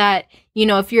things so that, you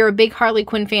know, if you're a big Harley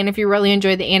Quinn fan, if you really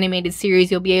enjoy the animated series,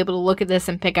 you'll be able to look at this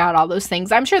and pick out all those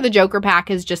things. I'm sure the Joker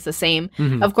pack is just the same.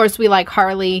 Of course, we like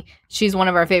Harley. She's one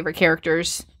of our favorite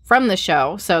characters from the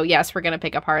show. So yes, we're going to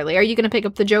pick up Harley. Are you going to pick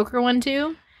up the Joker one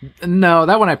too? No,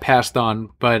 that one I passed on,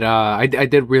 but I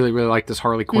did really, really like this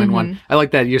Harley Quinn one. I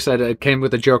like that you said it came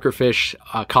with a Joker fish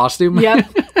costume.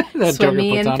 Yep. that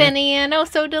Swimmy and Finny and oh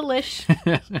so delish.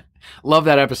 Love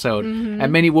that episode.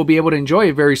 And many will be able to enjoy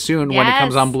it very soon when it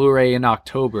comes on Blu-ray in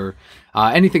October.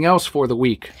 Anything else for the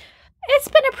week? It's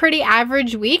been a pretty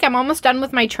average week. I'm almost done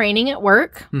with my training at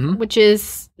work, which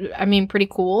is, I mean, pretty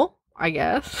cool, I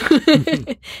guess.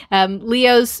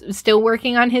 Leo's still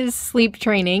working on his sleep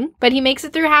training, but he makes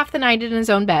it through half the night in his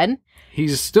own bed.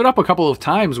 He's stood up a couple of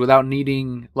times without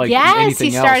needing anything else.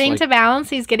 He's starting to balance.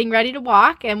 He's getting ready to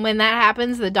walk, and when that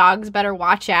happens, the dogs better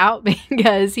watch out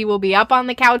because he will be up on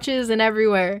the couches and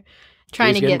everywhere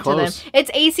trying to get to them. It's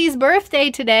AC's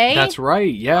birthday today. That's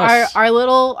right. Yes. Our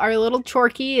little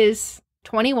Chorky is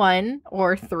 21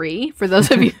 or 3 for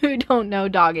those of you who don't know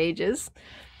dog ages.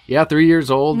 Yeah, 3 years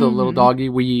old, the little doggy.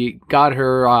 We got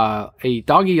her a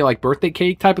doggy like birthday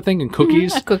cake type of thing and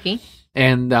cookies. A cookie.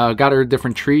 And got her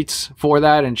different treats for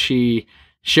that, and she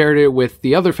shared it with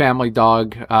the other family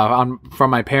dog from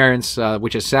my parents,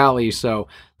 which is Sally. So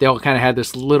they all kind of had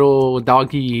this little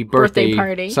doggy birthday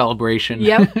party celebration.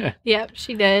 Yep,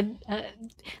 she did.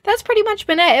 That's pretty much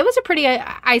been it. It was a pretty,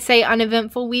 I say,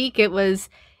 uneventful week. It was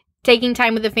taking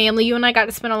time with the family. You and I got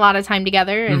to spend a lot of time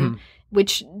together, and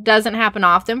which doesn't happen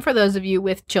often for those of you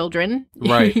with children.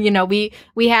 Right. You know, we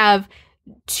have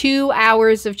 2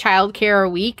 hours of childcare a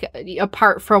week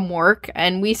apart from work,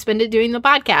 and we spend it doing the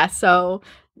podcast. So,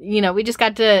 you know, we just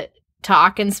got to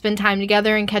talk and spend time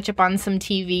together and catch up on some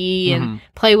TV and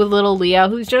play with little Leo,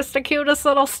 who's just the cutest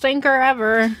little stinker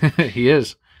ever. He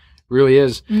is. Really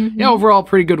is. Yeah, overall,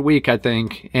 pretty good week, I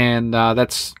think. And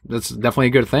that's definitely a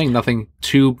good thing. Nothing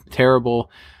too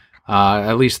terrible.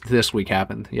 At least this week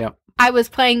happened. Yep. I was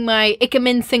playing my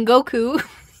Ikemen Sengoku.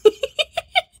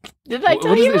 Did I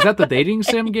tell you? Is that the dating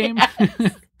sim game?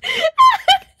 It's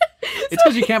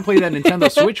because you can't play that Nintendo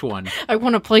Switch one. I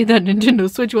want to play that Nintendo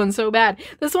Switch one so bad.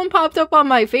 This one popped up on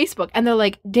my Facebook, and they're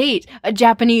like, date a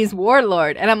Japanese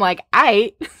warlord. And I'm like,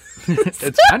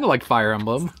 It's kind of like Fire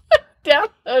Emblem.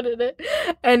 Downloaded it.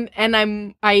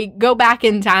 And I go back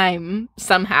in time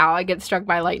somehow. I get struck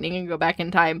by lightning and go back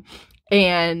in time.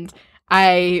 And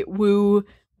I woo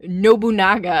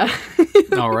Nobunaga.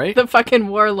 All right. The fucking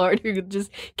warlord who just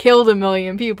killed 1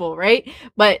 million people, right?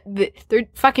 But they're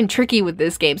fucking tricky with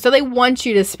this game. So they want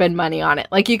you to spend money on it.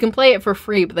 Like, you can play it for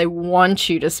free, but they want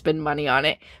you to spend money on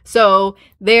it. So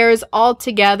there's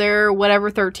altogether whatever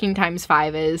 13 times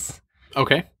 5 is.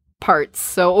 Okay. Parts,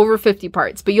 so over 50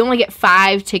 parts, but you only get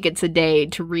 5 tickets a day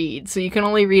to read, so you can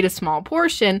only read a small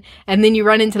portion, and then you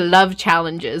run into love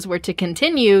challenges where to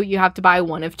continue you have to buy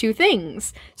one of 2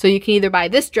 things. So you can either buy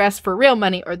this dress for real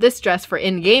money or this dress for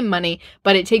in-game money,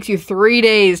 but it takes you 3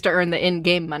 days to earn the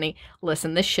in-game money.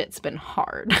 Listen, this shit's been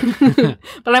hard.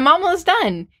 But I'm almost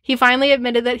done. He finally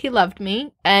admitted that he loved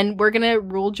me, and we're gonna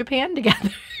rule Japan together.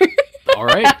 All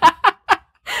right.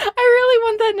 I really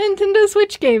want that Nintendo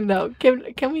Switch game, though.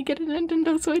 Can we get a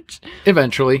Nintendo Switch?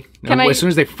 Eventually. As soon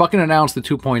as they fucking announce the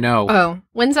 2.0. Oh,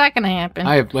 when's that going to happen?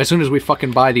 As soon as we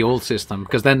fucking buy the old system,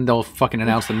 because then they'll fucking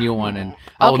announce the new one, and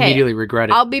I'll immediately regret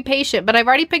it. I'll be patient, but I've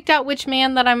already picked out which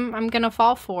man that I'm going to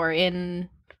fall for in...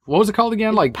 What was it called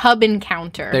again? Like Pub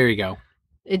Encounter. There you go.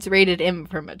 It's rated M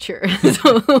for mature.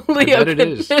 So Leo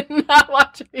can not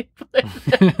watch me play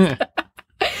this.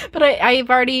 But I've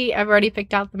already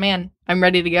picked out the man. I'm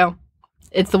ready to go.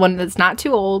 It's the one that's not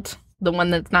too old, the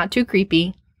one that's not too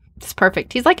creepy. It's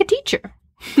perfect. He's like a teacher.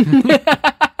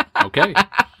 Okay.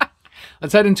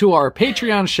 Let's head into our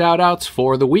Patreon shout-outs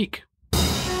for the week.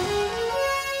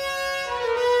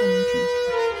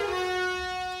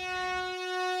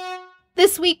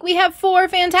 This week, we have 4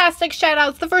 fantastic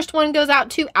shout-outs. The first one goes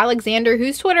out to Alexander,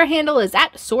 whose Twitter handle is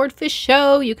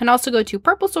 @SwordfishShow. You can also go to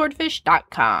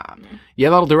purpleswordfish.com. Yeah,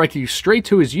 that'll direct you straight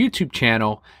to his YouTube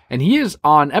channel. And he is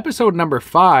on episode number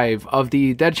 5 of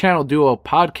the Dead Channel Duo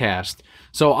podcast.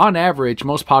 So on average,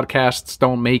 most podcasts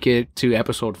don't make it to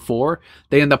episode 4.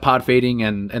 They end up pod fading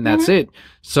and that's it.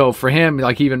 So for him,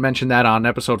 like he even mentioned that on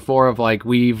episode 4 of like,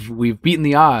 we've beaten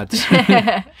the odds.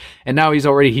 And now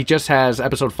he just has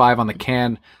episode 5 on the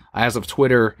can as of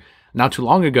Twitter. not too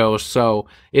long ago. So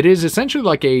it is essentially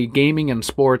like a gaming and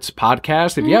sports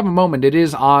podcast. If you have a moment, it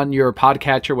is on your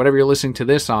podcatcher, whatever you're listening to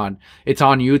this on. It's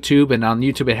on YouTube, and on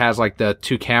YouTube it has like the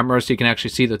 2 cameras, so you can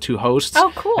actually see the 2 hosts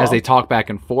as they talk back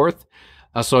and forth.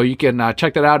 So you can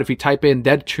check that out if you type in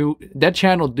Dead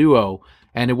Channel Duo,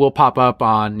 and it will pop up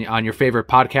on your favorite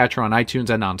podcatcher on iTunes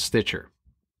and on Stitcher.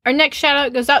 Our next shout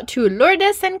out goes out to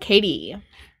Lourdes and Katie.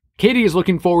 Katie is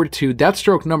looking forward to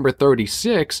Deathstroke number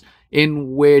 36,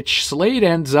 in which Slade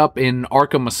ends up in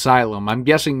Arkham Asylum. I'm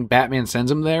guessing Batman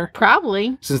sends him there?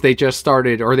 Probably. Since they just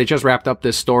wrapped up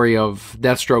this story of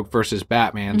Deathstroke versus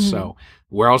Batman, so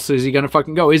where else is he gonna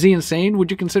fucking go? Is he insane?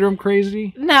 Would you consider him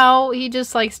crazy? No, he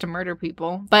just likes to murder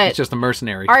people. But it's just a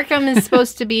mercenary. Arkham is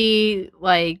supposed to be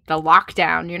like the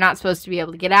lockdown. You're not supposed to be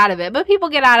able to get out of it, but people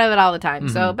get out of it all the time.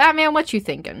 So, Batman, what you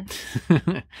thinking?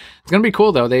 It's gonna be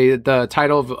cool though. The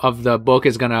title of the book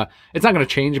is it's not gonna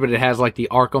change, but it has like the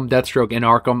Arkham Deathstroke in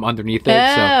Arkham underneath it.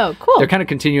 Oh, cool. They're kind of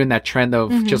continuing that trend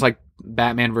of just like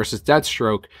Batman versus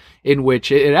Deathstroke, in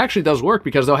which it actually does work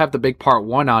because they'll have the big part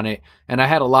 1 on it. And I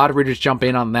had a lot of readers jump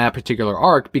in on that particular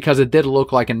arc because it did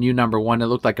look like a new number 1. It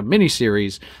looked like a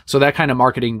miniseries. So that kind of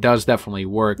marketing does definitely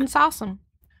work. It's awesome.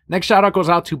 Next shout out goes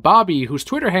out to Bobby, whose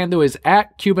Twitter handle is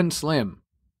 @CubanSlim.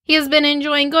 He has been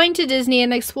enjoying going to Disney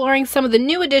and exploring some of the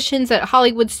new additions at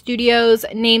Hollywood Studios,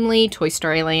 namely Toy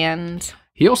Story Land.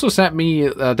 He also sent me,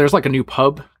 there's like a new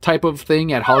pub type of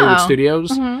thing at Hollywood Studios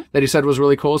that he said was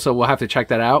really cool, so we'll have to check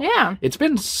that out. Yeah. It's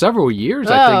been several years,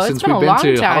 I think, since we've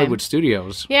been to Hollywood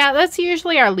Studios. Yeah, that's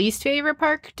usually our least favorite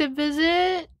park to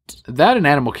visit. That and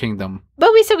Animal Kingdom.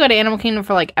 But we still go to Animal Kingdom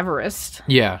for like Everest.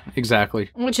 Yeah,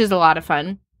 exactly. Which is a lot of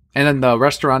fun. And then the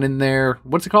restaurant in there,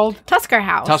 what's it called? Tusker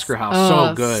House. Tusker House.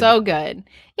 So good. So good.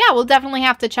 Yeah, we'll definitely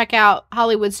have to check out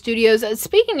Hollywood Studios.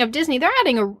 Speaking of Disney, they're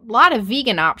adding a lot of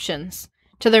vegan options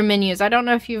to their menus. I don't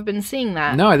know if you've been seeing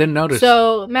that. No, I didn't notice.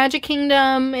 So Magic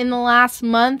Kingdom in the last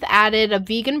month added a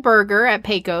vegan burger at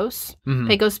Pecos.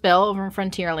 Pecos Bill over in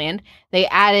Frontierland. They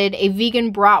added a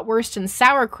vegan bratwurst and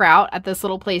sauerkraut at this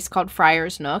little place called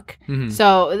Friar's Nook.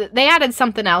 So they added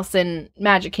something else in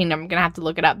Magic Kingdom. I'm going to have to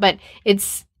look it up. But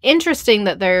it's interesting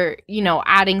that they're,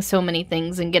 adding so many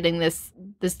things and getting this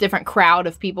different crowd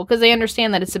of people because they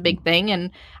understand that it's a big thing.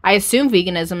 And I assume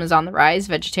veganism is on the rise,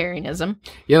 vegetarianism.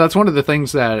 Yeah, that's one of the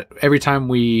things that every time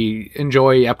we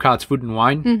enjoy Epcot's Food and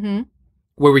Wine,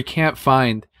 where we can't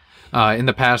find in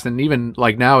the past, and even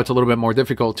like now it's a little bit more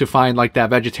difficult to find like that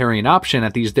vegetarian option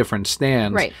at these different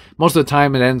stands. Right. Most of the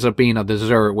time it ends up being a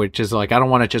dessert, which is like, I don't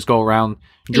want to just go around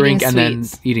drink and then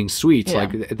eating sweets. Yeah.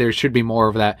 Like there should be more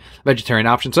of that vegetarian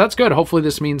option. So that's good. Hopefully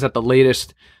this means that the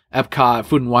latest Epcot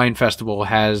Food and Wine Festival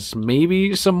has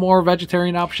maybe some more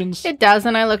vegetarian options. It does,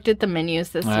 and I looked at the menus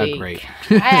this week. Great.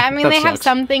 I mean, they have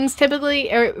some things typically,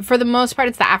 or for the most part,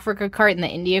 it's the Africa cart and the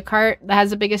India cart that has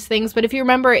the biggest things. But if you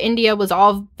remember, India was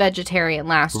all vegetarian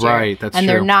last year. Right, that's and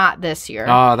true. they're not this year.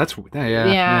 Oh, that's,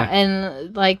 yeah.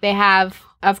 And like they have,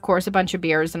 of course, a bunch of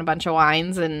beers and a bunch of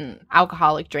wines and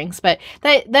alcoholic drinks. But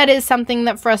that is something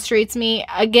that frustrates me.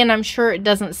 Again, I'm sure it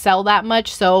doesn't sell that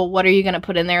much. So what are you going to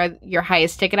put in there? Your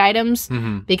highest ticket items?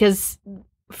 Because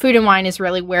food and wine is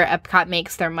really where Epcot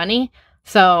makes their money.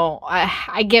 So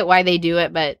I get why they do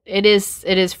it, but it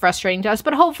is frustrating to us.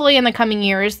 But hopefully in the coming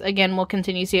years, again, we'll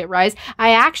continue to see it rise.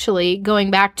 I actually, going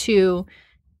back to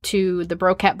the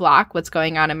Broquette block, what's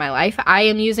going on in my life, I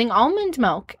am using almond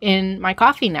milk in my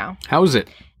coffee now. How is it?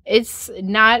 It's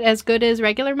not as good as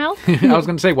regular milk. I was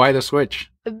going to say, why the switch?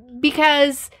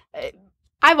 Because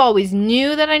I've always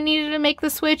knew that I needed to make the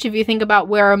switch. If you think about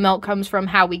where our milk comes from,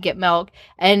 how we get milk,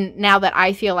 and now that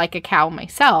I feel like a cow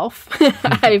myself,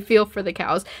 I feel for the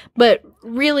cows. But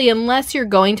really, unless you're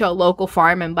going to a local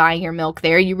farm and buying your milk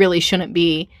there, you really shouldn't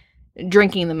be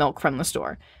drinking the milk from the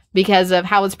store. Because of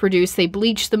how it's produced, they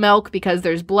bleach the milk because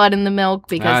there's blood in the milk.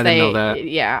 Because I didn't know that.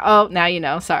 Yeah. Oh, now you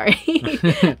know. Sorry.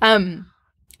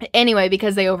 Anyway,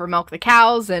 because they overmilk the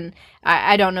cows, and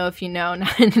I don't know if you know.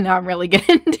 Now I'm really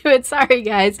getting into it. Sorry,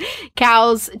 guys.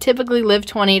 Cows typically live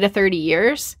 20 to 30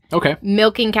 years. Okay.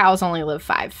 Milking cows only live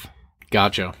 5.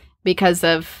 Gotcha. Because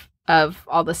of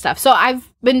all the stuff. So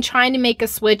I've been trying to make a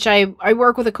switch. I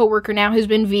work with a coworker now who's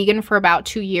been vegan for about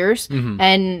 2 years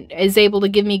and is able to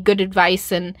give me good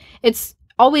advice. And it's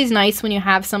always nice when you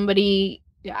have somebody,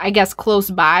 I guess, close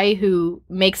by who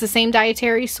makes the same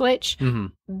dietary switch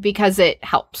because it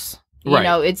helps. You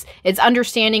know, it's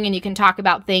understanding, and you can talk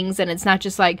about things, and it's not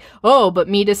just like, oh, but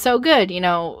meat is so good,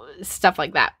 stuff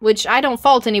like that, which I don't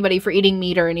fault anybody for eating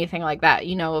meat or anything like that.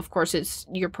 Of course, it's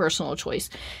your personal choice.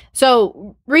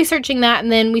 So researching that,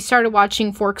 and then we started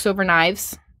watching Forks Over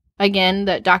Knives, again,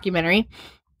 the documentary.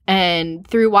 And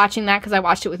through watching that, because I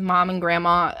watched it with Mom and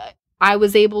Grandma, I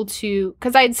was able to,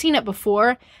 because I had seen it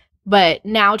before, but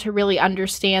now to really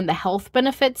understand the health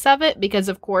benefits of it, because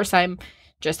of course I'm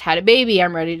just had a baby,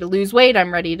 I'm ready to lose weight,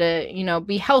 I'm ready to,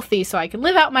 be healthy so I can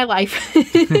live out my life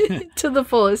to the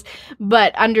fullest,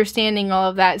 but understanding all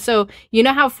of that. So, you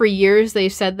know how for years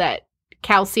they've said that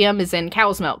calcium is in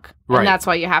cow's milk, and that's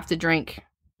why you have to drink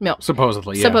milk.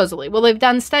 Supposedly, yeah. Supposedly. Well, they've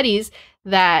done studies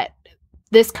that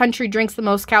this country drinks the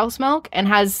most cow's milk and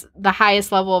has the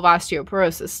highest level of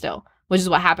osteoporosis still, which is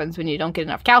what happens when you don't get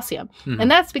enough calcium. Mm-hmm. And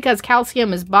that's because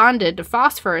calcium is bonded to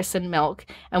phosphorus in milk,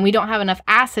 and we don't have enough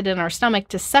acid in our stomach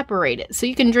to separate it. So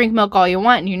you can drink milk all you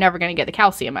want, and you're never going to get the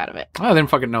calcium out of it. I didn't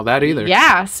fucking know that either.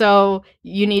 Yeah, so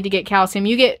you need to get calcium.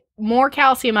 You get more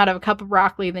calcium out of a cup of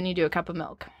broccoli than you do a cup of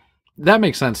milk. That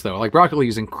makes sense, though. Like, broccoli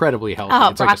is incredibly healthy. Oh,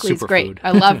 it's broccoli's like great.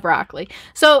 I love broccoli.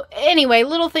 So, anyway,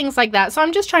 little things like that. So,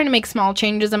 I'm just trying to make small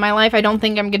changes in my life. I don't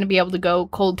think I'm going to be able to go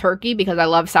cold turkey because I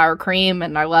love sour cream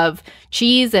and I love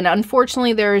cheese. And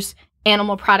unfortunately, there's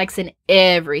animal products in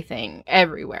everything,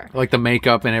 everywhere. Like the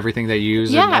makeup and everything they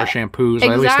use in our shampoos.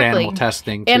 Exactly. At least the animal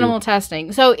testing, too. Animal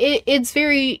testing. So, it's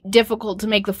very difficult to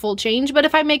make the full change. But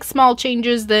if I make small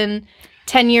changes, then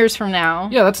 10 years from now.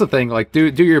 Yeah, that's the thing. Like, do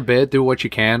your bit, do what you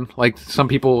can. Like, some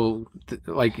people,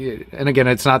 like, and again,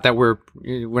 it's not that we're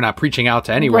not preaching out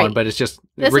to anyone, but it's just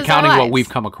recounting what we've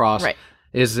come across. Right.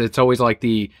 It's always like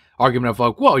the argument of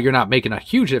like, well, you're not making a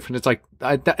huge difference. It's like,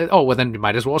 well, then you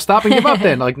might as well stop and give up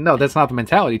then. Like, no, that's not the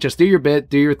mentality. Just do your bit,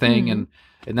 do your thing, and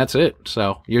that's it.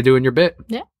 So you're doing your bit.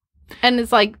 Yeah. And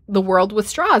it's like the world with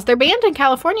straws. They're banned in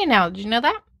California now. Did you know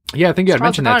that? Yeah, I think you had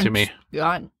mentioned that to me.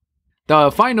 Gone.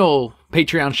 The final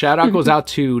Patreon shout-out goes out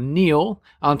to Neil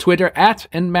on Twitter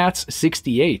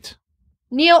 @NMats68.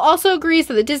 Neil also agrees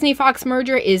that the Disney-Fox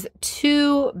merger is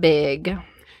too big.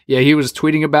 Yeah, he was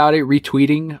tweeting about it,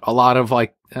 retweeting a lot of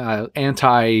like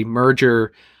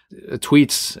anti-merger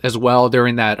tweets as well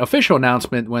during that official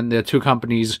announcement when the two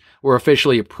companies were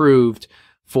officially approved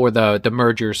for the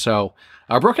merger. So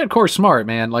Brookhead Core's smart,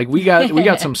 man. Like we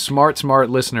got some smart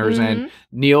listeners, and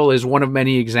Neil is one of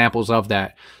many examples of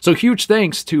that. So huge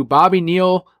thanks to Bobby,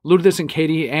 Neil, Ludus and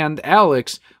Katie, and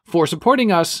Alex for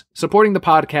supporting us, supporting the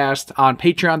podcast on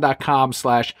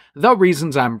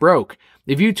patreon.com/thereasonsimmbroke.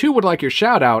 If you too would like your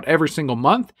shout out every single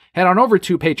month, head on over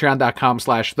to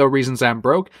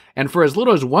patreon.com/thereasonsimmbroke. And for as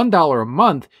little as $1 a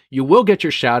month, you will get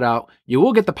your shout out. You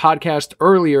will get the podcast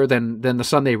earlier than the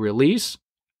Sunday release.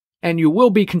 And you will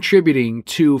be contributing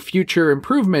to future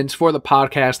improvements for the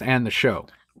podcast and the show.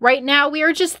 Right now, we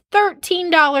are just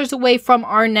 $13 away from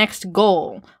our next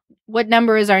goal. What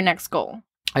number is our next goal?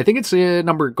 I think it's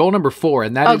goal number 4,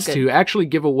 and that is to actually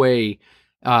give away,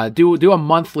 do a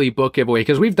monthly book giveaway,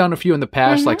 because we've done a few in the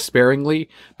past, like sparingly,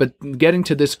 but getting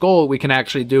to this goal, we can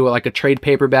actually do like a trade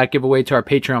paperback giveaway to our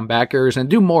Patreon backers and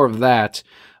do more of that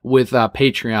with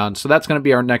Patreon. So that's going to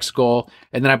be our next goal.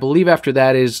 And then I believe after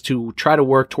that is to try to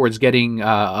work towards getting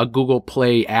a Google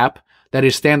Play app that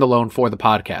is standalone for the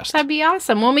podcast. That'd be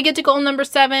awesome. When we get to goal number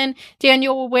 7,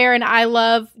 Daniel will wear an I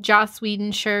Love Joss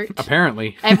Whedon shirt.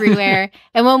 Apparently. Everywhere.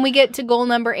 And when we get to goal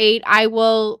number 8, I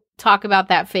will talk about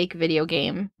that fake video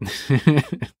game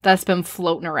that's been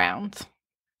floating around.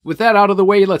 With that out of the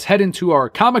way, let's head into our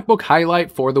comic book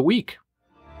highlight for the week.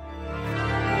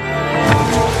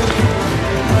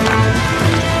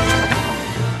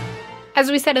 As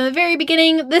we said in the very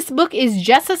beginning, this book is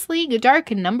Justice League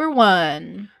Dark number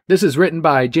 1. This is written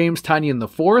by James Tynion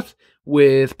IV,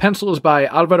 with pencils by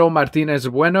Alvaro Martinez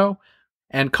Bueno,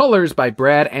 and colors by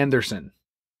Brad Anderson.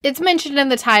 It's mentioned in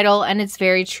the title, and it's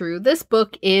very true. This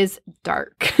book is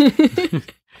dark.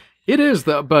 It is,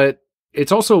 but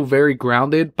it's also very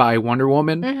grounded by Wonder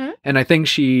Woman. And I think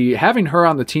having her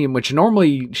on the team, which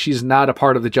normally she's not a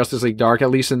part of the Justice League Dark, at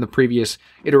least in the previous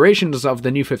iterations of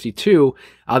the New 52,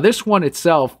 this one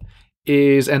itself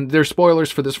is, and there's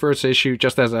spoilers for this first issue,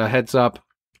 just as a heads up,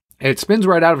 it spins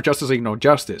right out of Justice League No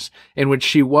Justice, in which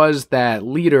she was that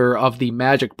leader of the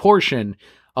magic portion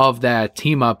of that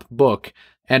team-up book.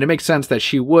 And it makes sense that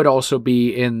she would also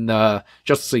be in the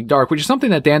Justice League Dark, which is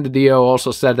something that Dan DiDio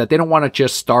also said, that they don't want to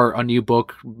just start a new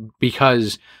book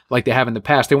because, like they have in the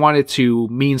past, they want it to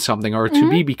mean something or to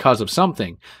be because of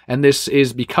something. And this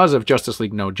is because of Justice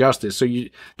League No Justice. So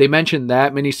they mentioned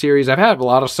that miniseries. I've had a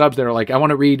lot of subs that are like, I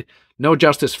want to read No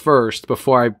Justice first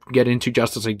before I get into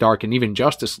Justice League Dark and even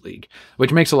Justice League,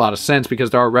 which makes a lot of sense because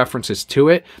there are references to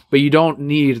it, but you don't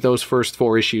need those first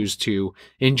 4 issues to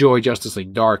enjoy Justice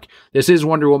League Dark. This is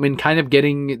Wonder Woman kind of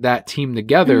getting that team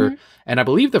together, and I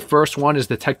believe the first one is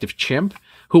Detective Chimp,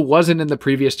 who wasn't in the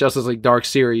previous Justice League Dark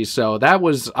series, so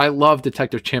I love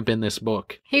Detective Chimp in this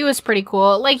book. He was pretty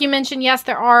cool. Like you mentioned, yes,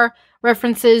 there are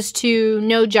references to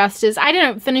No Justice. I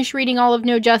didn't finish reading all of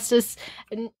No Justice,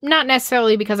 not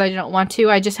necessarily because I don't want to.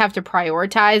 I just have to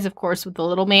prioritize. Of course, with The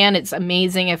Little Man, it's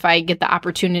amazing if I get the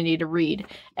opportunity to read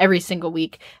every single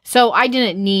week. So I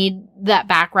didn't need that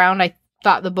background. I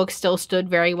thought the book still stood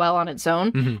very well on its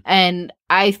own. And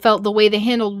I felt the way they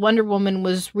handled Wonder Woman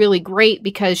was really great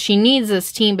because she needs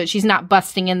this team, but she's not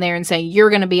busting in there and saying,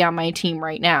 you're going to be on my team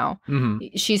right now.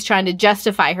 She's trying to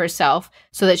justify herself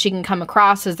so that she can come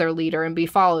across as their leader and be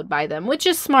followed by them, which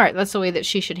is smart. That's the way that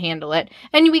she should handle it.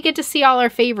 And we get to see all our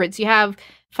favorites. You have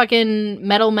fucking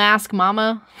Metal Mask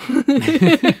Mama.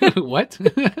 What?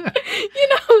 You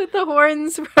know, with the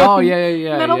horns from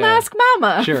Metal Mask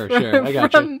Mama. Sure, I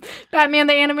got from Batman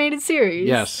the Animated Series.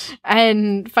 Yes.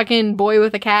 And fucking Boy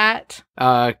with a Cat.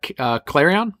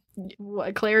 Clarion?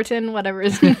 Claritin, whatever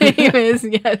his name is,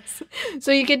 yes.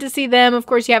 So you get to see them. Of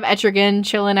course, you have Etrigan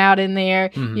chilling out in there.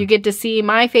 You get to see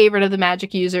my favorite of the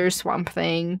magic users, Swamp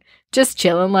Thing, just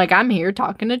chilling like I'm here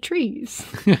talking to trees.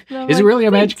 Is it really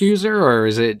a magic user, or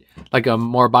is it like a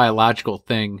more biological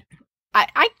thing?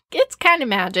 It's kind of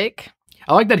magic.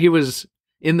 I like that he was,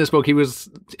 in this book,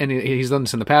 and he's done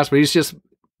this in the past, but he's just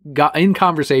got in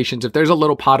conversations, if there's a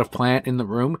little pot of plant in the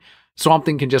room, Swamp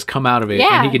Thing can just come out of it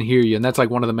and he can hear you. And that's like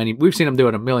one of the many, we've seen him do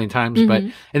it a million times, but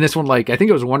in this one, like, I think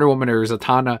it was Wonder Woman or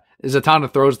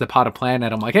Zatanna throws the pot of plant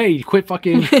at him like, hey, quit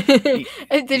fucking.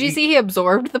 Did you see he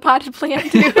absorbed the potted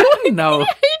plant too? No.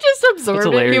 He just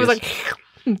absorbed it. He was like,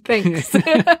 thanks.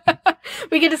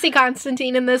 We get to see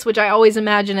Constantine in this, which I always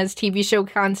imagine as TV show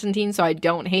Constantine, so I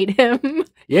don't hate him.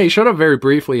 Yeah, he showed up very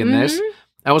briefly in this.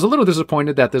 I was a little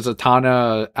disappointed that the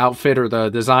Zatanna outfit or the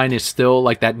design is still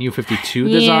like that New 52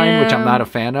 design, which I'm not a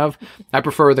fan of. I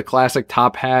prefer the classic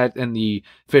top hat and the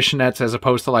fishnets as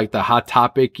opposed to like the Hot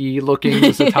Topic-y looking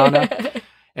Zatanna.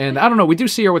 And I don't know, we do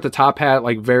see her with the top hat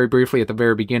like very briefly at the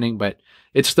very beginning, but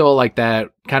it's still like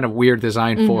that kind of weird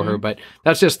design for her. But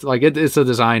that's just like, it's a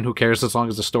design, who cares as long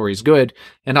as the story's good.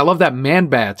 And I love that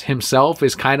Man-Bat himself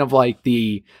is kind of like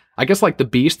I guess like the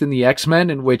Beast in the X-Men,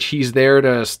 in which he's there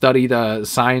to study the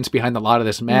science behind a lot of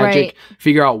this magic,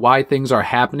 figure out why things are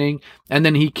happening, and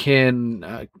then he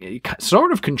can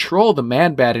sort of control the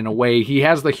Man-Bat in a way. He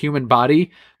has the human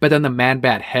body, but then the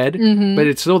Man-Bat head, but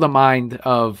it's still the mind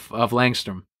of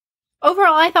Langstrom.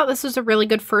 Overall, I thought this was a really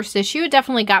good first issue. It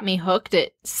definitely got me hooked.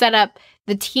 It set up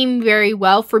the team very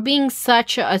well for being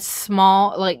such a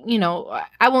small, like, you know,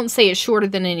 I won't say it's shorter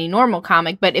than any normal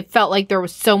comic, but it felt like there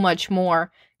was so much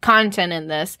more content in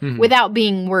this without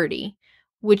being wordy,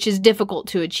 which is difficult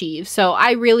to achieve. So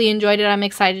I really enjoyed it. I'm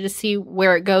excited to see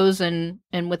where it goes and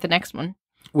with the next one.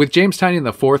 With James Tynion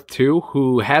IV too,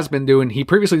 who has been he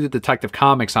previously did Detective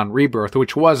Comics on Rebirth,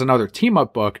 which was another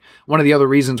team-up book. One of the other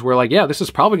reasons we're like, yeah, this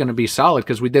is probably going to be solid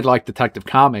because we did like Detective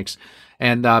Comics.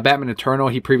 And Batman Eternal,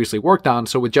 he previously worked on.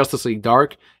 So with Justice League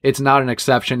Dark, it's not an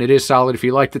exception. It is solid. If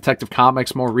you like Detective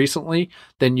Comics more recently,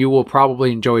 then you will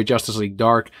probably enjoy Justice League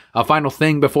Dark. A final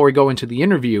thing before we go into the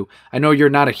interview. I know you're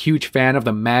not a huge fan of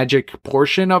the magic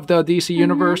portion of the DC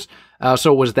universe.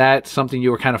 So was that something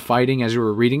you were kind of fighting as you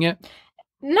were reading it?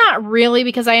 Not really,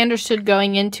 because I understood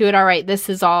going into it, all right, this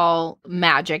is all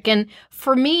magic. And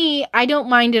for me, I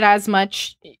don't mind it as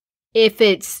much if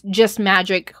it's just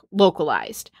magic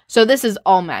localized. So this is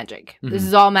all magic. This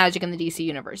is all magic in the DC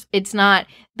universe. It's not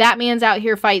Batman's out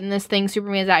here fighting this thing,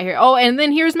 Superman's out here, oh, and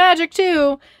then here's magic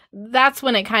too. That's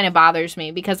when it kind of bothers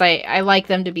me, because I like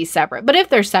them to be separate. But if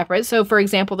they're separate, so for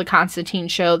example, the Constantine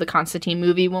show, the Constantine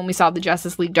movie, when we saw the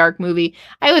Justice League Dark movie,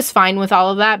 I was fine with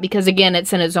all of that because, again,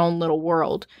 it's in its own little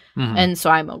world. And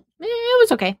so it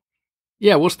was okay.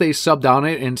 Yeah, we'll stay subbed on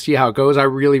it and see how it goes. I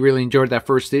really, really enjoyed that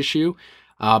first issue.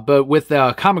 But with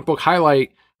the comic book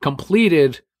highlight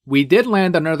completed, we did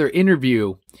land another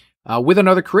interview with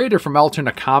another creator from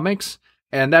Alterna Comics.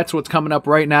 And that's what's coming up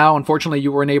right now. Unfortunately,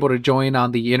 you weren't able to join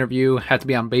on the interview. Had to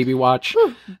be on Baby Watch.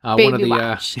 Baby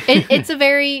Watch. It's a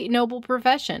very noble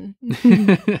profession.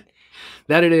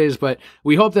 That it is. But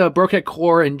we hope the Brokehead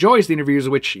Corps enjoys the interviews,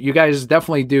 which you guys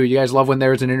definitely do. You guys love when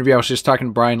there's an interview. I was just talking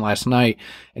to Brian last night,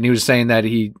 and he was saying that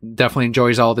he definitely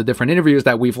enjoys all the different interviews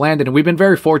that we've landed. And we've been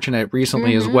very fortunate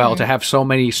recently as well to have so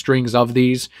many strings of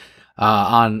these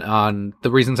on the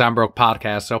Reasons I'm Broke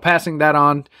podcast. So passing that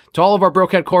on to all of our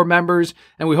Brokehead Corps members,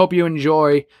 and we hope you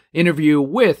enjoy interview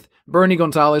with Bernie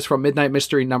Gonzalez from Midnight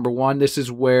Mystery #1. This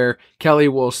is where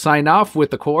Kelli will sign off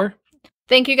with the Corps.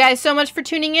 Thank you guys so much for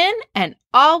tuning in, and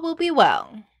all will be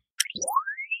well.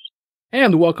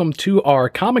 And welcome to our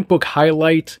comic book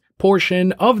highlight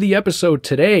portion of the episode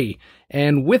today.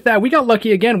 And with that, we got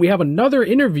lucky again. We have another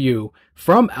interview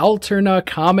from Alterna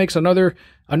Comics, another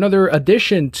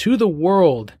addition to the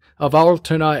world of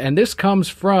Alterna, and this comes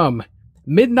from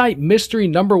Midnight Mystery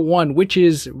 #1, which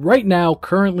is right now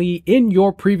currently in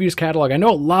your previews catalog. I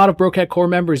know a lot of Brocat Core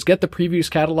members get the previews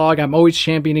catalog. I'm always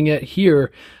championing it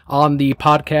here on the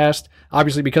podcast,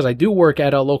 obviously because I do work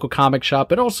at a local comic shop,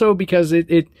 but also because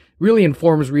it really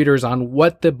informs readers on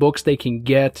what the books they can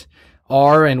get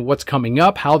are and what's coming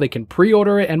up, how they can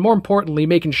pre-order it, and more importantly,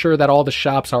 making sure that all the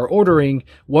shops are ordering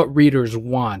what readers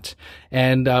want.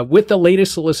 And with the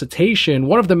latest solicitation,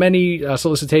 one of the many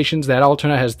solicitations that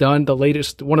Alterna has done,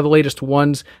 one of the latest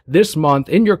ones this month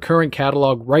in your current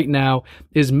catalog right now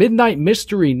is Midnight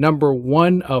Mystery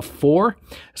 #1 of 4.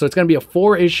 So it's going to be a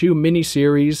 4-issue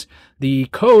miniseries. The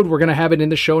code, we're going to have it in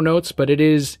the show notes, but it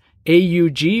is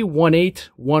AUG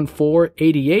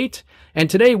 181488. And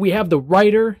today we have the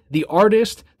writer, the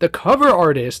artist, the cover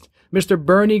artist, Mr.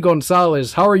 Bernie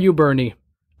Gonzalez. How are you, Bernie?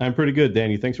 I'm pretty good,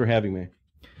 Danny. Thanks for having me.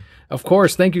 Of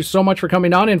course. Thank you so much for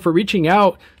coming on and for reaching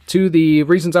out to the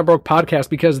Reasons I Broke podcast,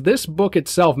 because this book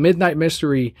itself, Midnight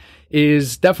Mystery,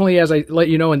 is definitely, as I let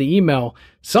you know in the email,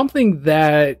 something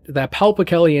that Palpa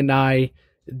Kelli and I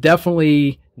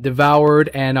definitely devoured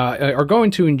and are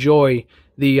going to enjoy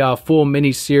the full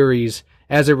mini-series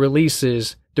as it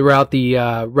releases throughout the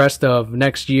rest of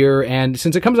next year. And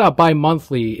since it comes out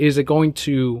bi-monthly,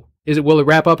 will it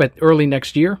wrap up at early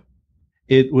next year?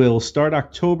 It will start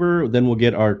October, then we'll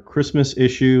get our Christmas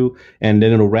issue, and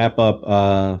then it'll wrap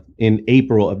up in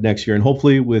April of next year. And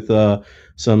hopefully with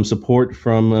some support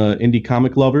from indie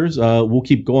comic lovers, we'll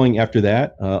keep going after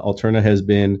that. Alterna has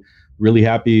been really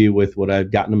happy with what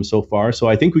I've gotten them so far. So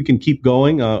I think we can keep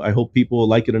going. I hope people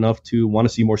like it enough to want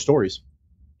to see more stories.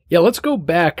 Yeah, let's go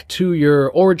back to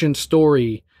your origin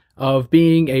story of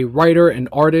being a writer and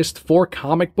artist for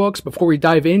comic books before we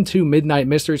dive into Midnight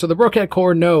Mystery. So the Brocat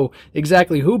Core know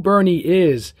exactly who Bernie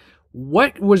is.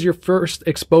 What was your first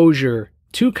exposure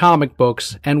to comic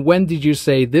books, and when did you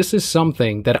say, this is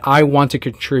something that I want to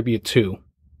contribute to?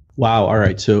 Wow. All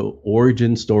right. So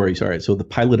origin stories. All right. So the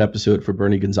pilot episode for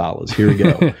Bernie Gonzalez. Here we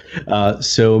go.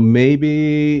 So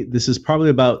maybe this is probably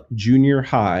about junior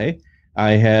high.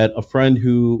 I had a friend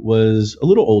who was a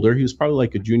little older. He was probably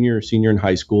like a junior or senior in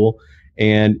high school,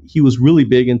 and he was really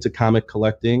big into comic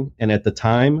collecting. And at the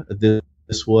time,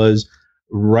 this was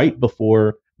right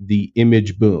before the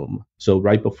Image boom. So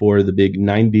right before the big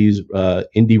 90s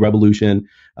indie revolution,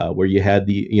 where you had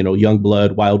the,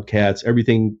 Youngblood, Wildcats,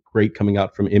 everything great coming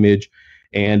out from Image.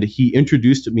 And he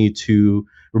introduced me to,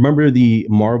 remember the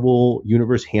Marvel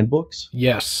Universe handbooks?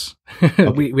 Yes. Okay.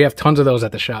 We have tons of those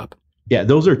at the shop. Yeah,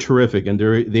 those are terrific, and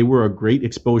they were a great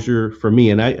exposure for me.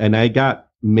 And I got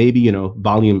maybe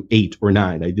volume 8 or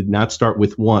 9. I did not start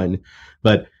with 1,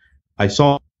 but I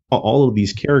saw all of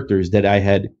these characters that I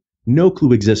had no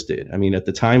clue existed. I mean, at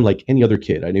the time, like any other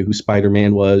kid, I knew who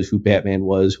Spider-Man was, who Batman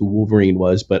was, who Wolverine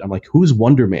was, but I'm like, who's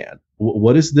Wonder Man?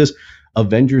 What is this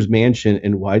Avengers Mansion,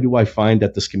 and why do I find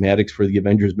that the schematics for the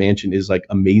Avengers Mansion is like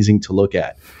amazing to look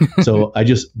at? So I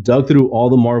just dug through all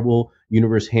the Marvel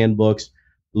Universe handbooks,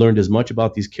 learned as much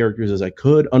about these characters as I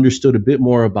could, understood a bit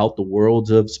more about the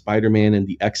worlds of Spider-Man and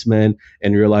the X-Men,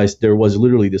 and realized there was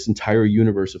literally this entire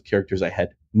universe of characters I had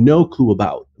no clue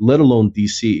about, let alone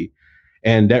DC.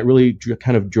 And that really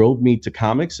kind of drove me to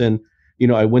comics. And,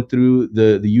 I went through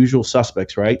the usual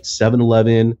suspects, right?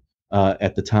 7-Eleven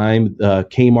at the time,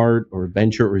 Kmart or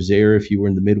Venture or Zare if you were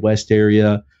in the Midwest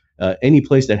area, any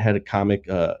place that had a comic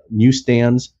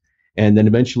newsstands. And then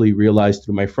eventually realized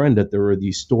through my friend that there were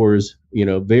these stores,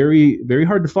 very, very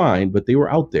hard to find, but they were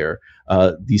out there,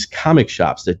 these comic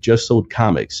shops that just sold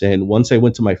comics. And once I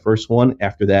went to my first one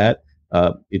after that,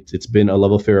 it's been a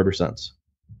love affair ever since.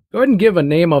 Go ahead and give a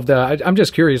name of I'm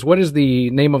just curious, what is the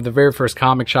name of the very first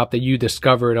comic shop that you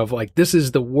discovered of, like, this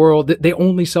is the world, they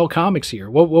only sell comics here?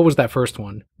 What was that first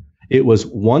one? It was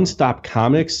One Stop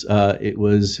Comics. It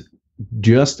was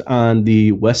just on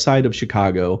the west side of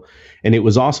Chicago. And it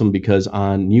was awesome because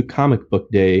on New Comic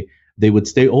Book Day, they would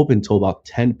stay open till about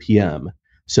 10 p.m.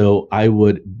 So I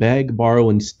would beg, borrow,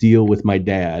 and steal with my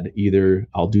dad. Either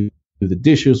I'll do the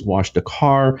dishes, wash the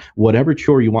car, whatever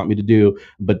chore you want me to do.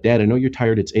 But Dad, I know you're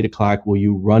tired. It's 8 o'clock. Will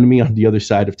you run me on the other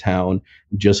side of town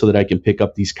just so that I can pick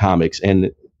up these comics? And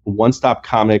One Stop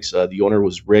Comics, the owner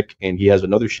was Rick, and he has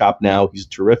another shop now. He's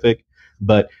terrific.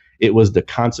 But it was the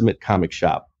consummate comic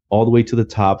shop, all the way to the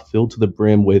top, filled to the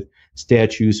brim with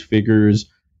statues, figures,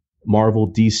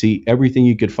 Marvel, DC, everything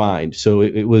you could find. So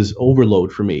it was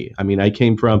overload for me. I mean, I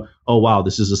came from, oh, wow,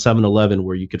 this is a 7-Eleven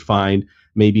where you could find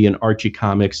maybe an Archie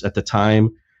comics. At the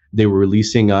time, they were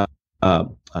releasing the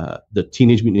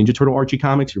Teenage Mutant Ninja Turtle Archie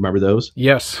comics. You remember those?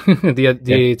 Yes.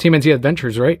 the TMNT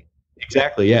Adventures, right?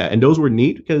 Exactly, yeah. And those were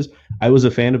neat because I was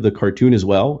a fan of the cartoon as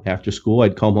well. After school,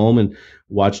 I'd come home and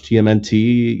watch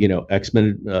TMNT,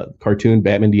 X-Men cartoon,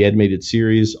 Batman the Animated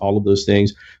Series, all of those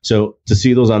things. So to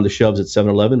see those on the shelves at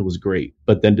 7-Eleven was great.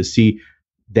 But then to see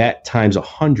that times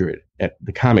 100 at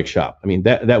the comic shop, I mean,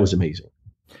 that was amazing.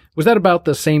 Was that about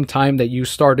the same time that you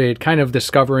started kind of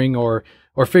discovering or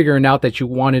figuring out that you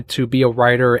wanted to be a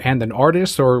writer and an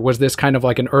artist, or was this kind of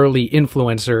like an early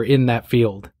influencer in that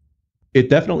field? It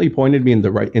definitely pointed me in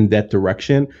that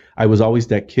direction. I was always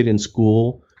that kid in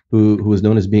school who was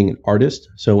known as being an artist.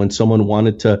 So when someone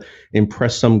wanted to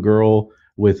impress some girl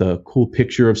with a cool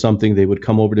picture of something, they would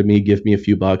come over to me, give me a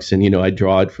few bucks, and I'd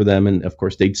draw it for them, and of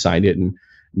course they'd sign it and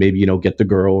maybe get the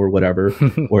girl or whatever.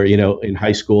 Or in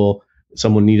high school,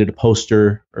 someone needed a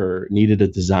poster or needed a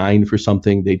design for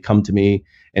something, they'd come to me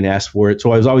and ask for it.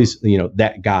 So I was always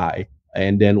that guy.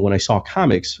 And then when I saw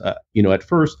comics, at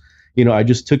first, I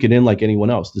just took it in like anyone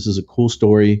else. This is a cool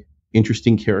story,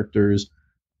 interesting characters.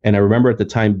 And I remember at the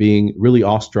time being really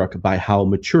awestruck by how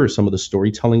mature some of the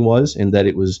storytelling was, and that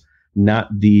it was not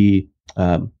the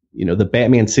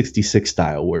Batman 66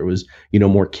 style where it was,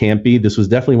 more campy. This was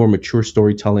definitely more mature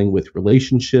storytelling with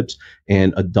relationships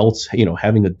and adults,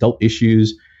 having adult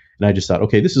issues. And I just thought,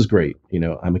 okay, this is great.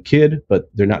 I'm a kid, but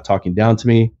they're not talking down to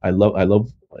me. I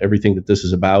love everything that this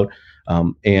is about.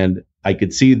 And I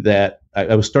could see that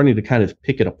I was starting to kind of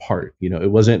pick it apart.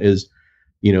 It wasn't as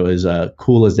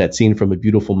cool as that scene from A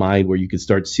Beautiful Mind, where you could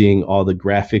start seeing all the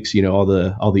graphics,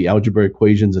 all the algebra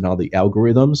equations and all the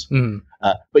algorithms.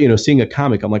 But seeing a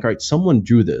comic, I'm like, all right, someone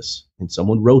drew this and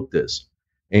someone wrote this,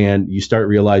 and you start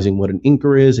realizing what an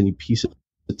inker is, and you piece it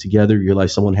together. You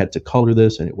realize someone had to color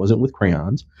this, and it wasn't with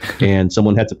crayons, and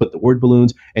someone had to put the word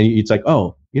balloons, and it's like,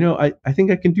 oh, I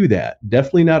think I can do that.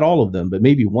 Definitely not all of them, but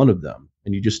maybe one of them.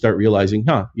 And you just start realizing,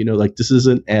 like this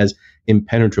isn't as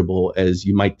impenetrable as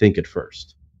you might think at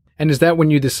first. And is that when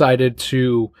you decided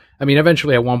to,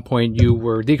 eventually at one point you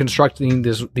were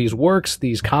deconstructing these works,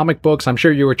 these comic books. I'm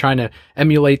sure you were trying to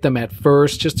emulate them at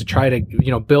first just to try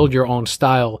to, build your own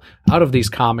style out of these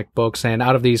comic books and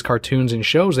out of these cartoons and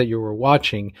shows that you were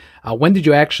watching. When did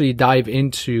you actually dive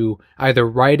into either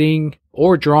writing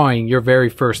or drawing your very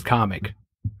first comic?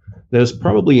 That was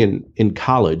probably in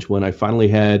college when I finally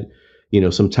had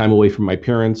some time away from my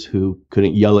parents, who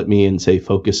couldn't yell at me and say,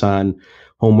 focus on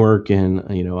homework and,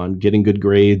 on getting good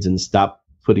grades and stop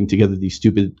putting together these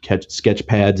stupid sketch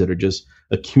pads that are just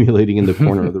accumulating in the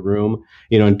corner of the room.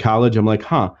 In college, I'm like,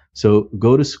 so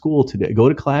go to school today, go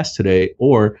to class today,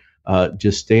 or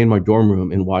just stay in my dorm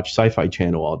room and watch Sci-Fi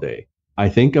Channel all day. I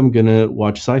think I'm going to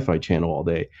watch Sci-Fi Channel all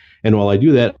day. And while I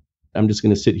do that, I'm just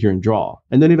going to sit here and draw.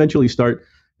 And then eventually start,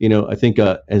 I think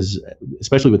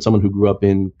especially with someone who grew up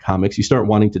in comics, you start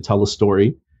wanting to tell a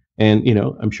story. And,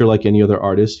 I'm sure like any other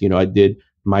artist, I did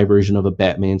my version of a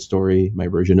Batman story, my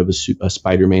version of a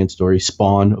Spider-Man story,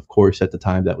 Spawn, of course, at the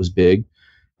time that was big.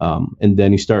 And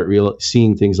then you start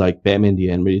seeing things like Batman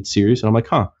the Animated Series. And I'm like,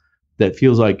 that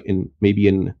feels like maybe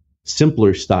in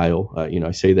simpler style.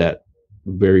 I say that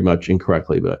very much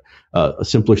incorrectly, but a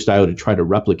simpler style to try to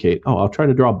replicate. I'll try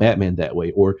to draw Batman that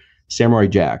way, or Samurai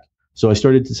Jack. So I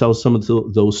started to tell some of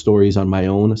those stories on my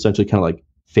own, essentially kind of like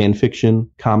fan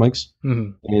fiction comics,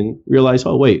 and realized,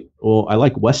 I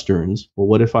like Westerns. Well,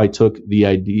 what if I took the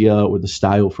idea or the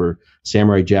style for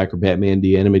Samurai Jack or Batman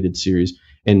the Animated Series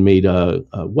and made a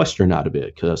Western out of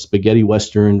it? Because spaghetti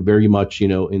Western, very much,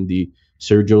 in the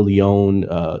Sergio Leone,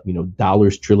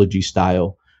 Dollars trilogy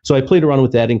style. So I played around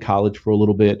with that in college for a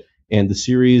little bit, and the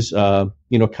series,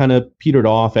 kind of petered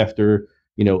off after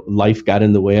life got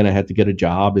in the way and I had to get a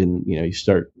job, and, you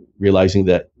start realizing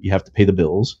that you have to pay the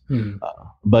bills.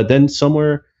 But then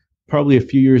somewhere, probably a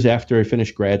few years after I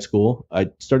finished grad school,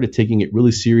 I started taking it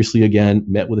really seriously again,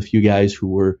 met with a few guys who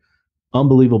were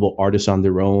unbelievable artists on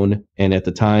their own. And at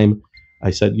the time I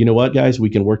said, you know what, guys,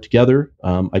 we can work together.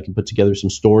 I can put together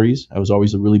some stories. I was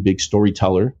always a really big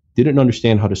storyteller, didn't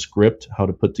understand how to script, how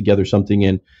to put together something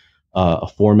in a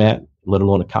format, let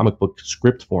alone a comic book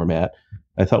script format.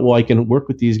 I thought, well, I can work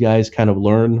with these guys, kind of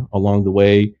learn along the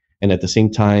way. And at the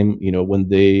same time, when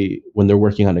they're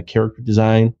working on a character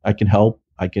design, I can help.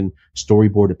 I can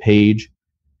storyboard a page.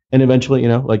 And eventually,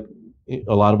 like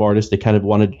a lot of artists, they kind of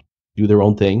want to do their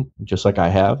own thing, just like I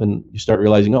have. And you start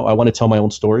realizing, I want to tell my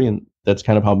own story. And that's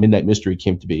kind of how Midnight Mystery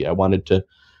came to be. I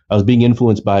was being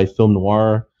influenced by film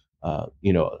noir, a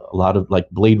lot of like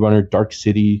Blade Runner, Dark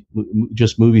City,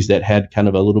 just movies that had kind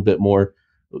of a little bit more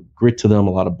grit to them,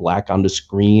 a lot of black on the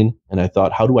screen. And I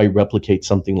thought, how do I replicate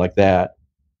something like that?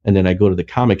 And then I go to the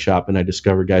comic shop and I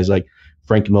discover guys like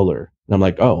Frank Miller. And I'm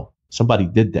like, oh, somebody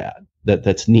did that.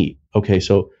 That's neat. Okay,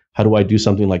 so how do I do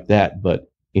something like that,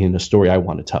 but in a story I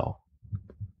want to tell.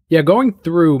 Yeah, going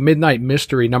through Midnight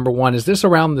Mystery #1, is this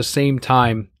around the same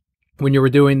time when you were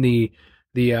doing the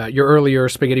your earlier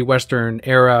spaghetti western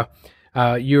era?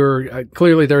 You're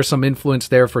clearly there's some influence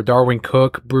there for Darwin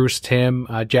Cook, Bruce Timm,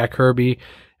 Jack Kirby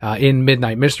in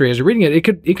Midnight Mystery. As you're reading it,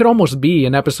 it could almost be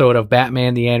an episode of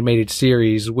Batman the Animated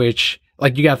Series, which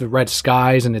like you got the red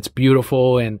skies and it's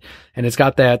beautiful and it's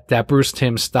got that Bruce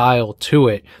Timm style to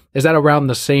it. Is that around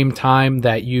the same time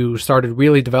that you started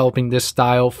really developing this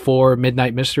style for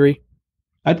Midnight Mystery?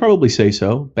 I'd probably say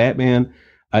so. Batman,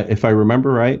 if I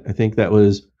remember right, I think that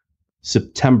was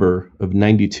September of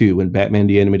 '92 when Batman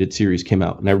the Animated Series came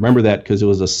out. And I remember that because it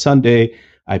was a Sunday.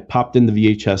 I popped in the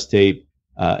VHS tape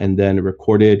and then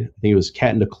recorded, I think it was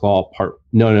Cat in the Claw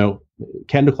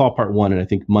Cat in the Claw Part 1, and I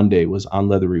think Monday was On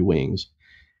Leathery Wings.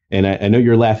 And I know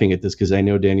you're laughing at this because I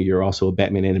know, Danny, you're also a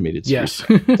Batman Animated Series.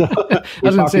 Yes. So I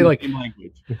was going to say,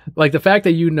 like the fact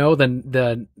that you know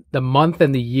the month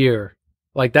and the year,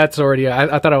 like that's already,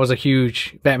 I thought I was a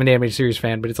huge Batman Animated Series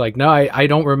fan, but it's like, no, I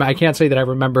don't remember. I can't say that I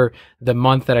remember the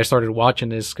month that I started watching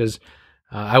this because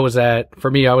I was at a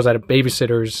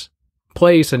babysitter's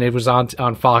place and it was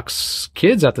on Fox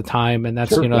Kids at the time. And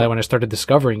that's, when I started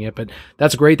discovering it, but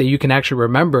that's great that you can actually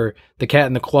remember the Cat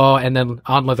in the Claw and then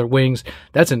On Leather Wings.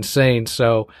 That's insane.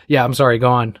 So yeah, I'm sorry,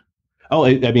 go on. Oh,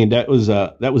 I mean, that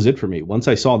was it for me. Once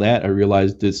I saw that, I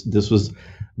realized this was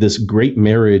this great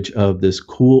marriage of this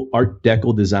cool Art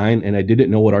Deco design. And I didn't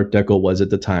know what Art Deco was at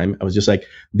the time. I was just like,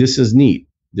 this is neat.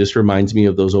 This reminds me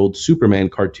of those old Superman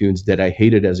cartoons that I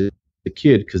hated as a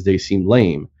kid because they seemed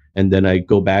lame. And then I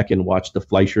go back and watch the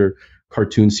Fleischer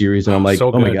cartoon series and I'm like,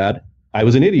 oh my God, I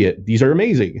was an idiot. These are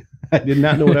amazing. I did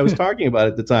not know what I was talking about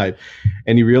at the time.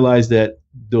 And you realize that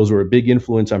those were a big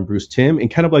influence on Bruce Timm.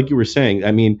 And kind of like you were saying,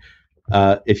 I mean,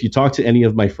 if you talk to any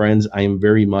of my friends, I am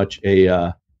very much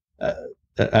I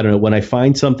don't know, when I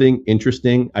find something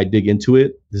interesting, I dig into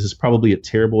it. This is probably a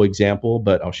terrible example,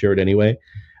 but I'll share it anyway.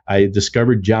 I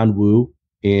discovered John Woo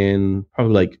in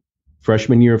probably like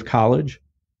freshman year of college.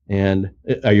 And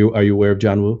are you aware of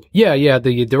John Woo? Yeah,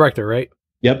 the director, right?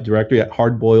 Yep, director. Yeah,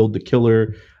 Hard Boiled, The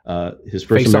Killer, his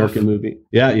first Face American Off. movie.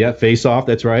 Yeah, Face Off.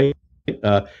 That's right.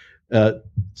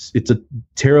 It's a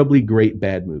terribly great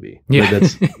bad movie. Yeah,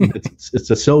 it's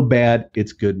a so bad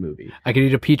it's good movie. I could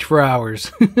eat a peach for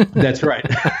hours. That's right.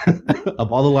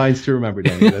 Of all the lines to remember,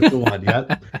 Danny, that's the one.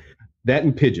 Yeah, that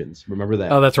and Pigeons. Remember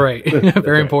that? Oh, that's right.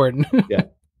 Very important. Yeah.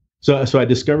 So I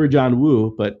discovered John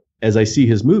Woo, but as I see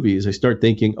his movies, I start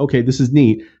thinking, okay, this is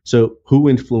neat. So who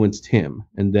influenced him?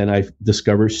 And then I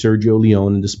discover Sergio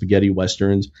Leone in the spaghetti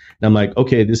westerns. And I'm like,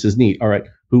 okay, this is neat. All right,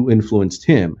 who influenced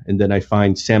him? And then I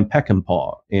find Sam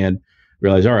Peckinpah and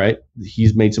realize, all right,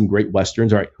 he's made some great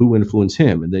westerns. All right, who influenced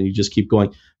him? And then you just keep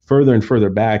going further and further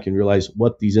back and realize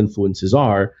what these influences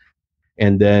are.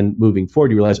 And then moving forward,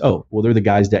 you realize, oh, well, they're the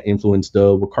guys that influenced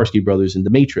the Wachowski brothers in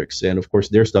The Matrix. And of course,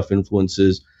 their stuff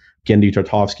influences Genndy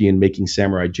Tartakovsky in making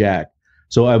Samurai Jack.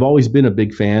 So I've always been a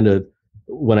big fan of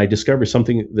when I discover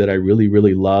something that I really,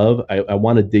 really love, I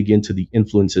want to dig into the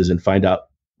influences and find out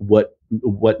what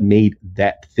made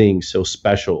that thing so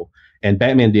special. And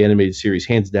Batman the Animated Series,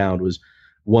 hands down, was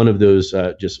one of those,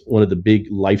 just one of the big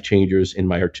life changers in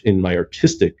my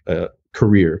artistic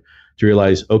career to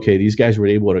realize, okay, these guys were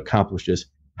able to accomplish this.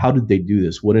 How did they do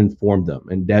this? What informed them?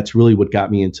 And that's really what got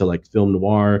me into like film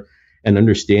noir and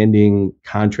understanding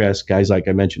contrast. Guys like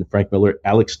I mentioned, Frank Miller,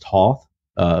 Alex Toth,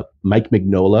 Mike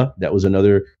Mignola. That was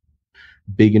another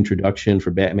big introduction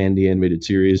for Batman the Animated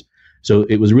Series. So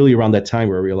it was really around that time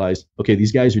where I realized, okay,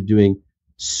 these guys are doing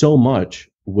so much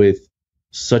with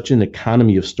such an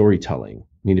economy of storytelling.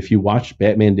 I mean, if you watch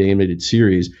Batman the Animated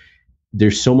Series,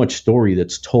 there's so much story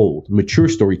that's told, mature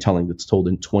storytelling that's told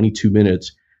in 22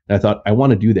 minutes. And I thought, I want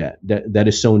to do that. That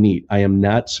is so neat. I am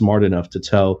not smart enough to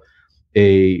tell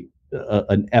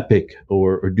an epic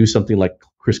or do something like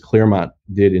Chris Claremont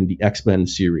did in the X-Men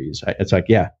series. It's like,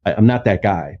 yeah, I'm not that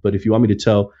guy. But if you want me to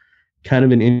tell kind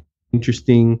of an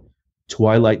interesting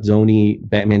Twilight Zone-y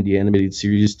Batman the Animated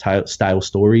Series style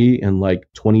story in like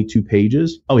 22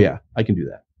 pages, oh yeah, I can do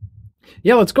that.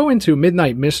 Yeah, let's go into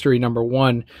Midnight Mystery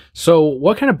 #1. So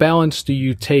what kind of balance do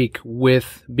you take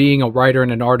with being a writer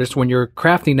and an artist when you're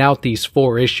crafting out these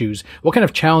 4 issues? What kind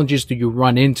of challenges do you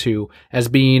run into as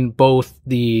being both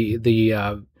the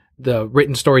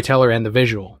written storyteller and the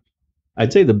visual?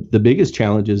 I'd say the biggest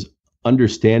challenge is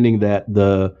understanding that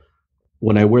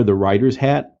when I wear the writer's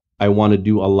hat, I want to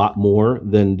do a lot more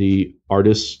than the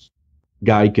artist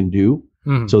guy can do.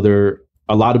 Mm-hmm. So there are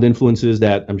a lot of influences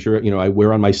that I'm sure, I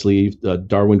wear on my sleeve,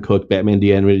 Darwin Cook, Batman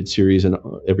the Animated Series, and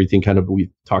everything kind of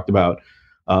we talked about.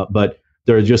 But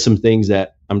there are just some things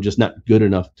that I'm just not good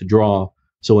enough to draw.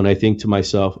 So when I think to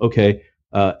myself, okay,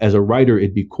 as a writer,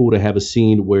 it'd be cool to have a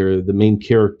scene where the main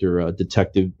character,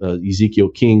 Detective Ezekiel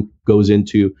King, goes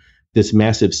into this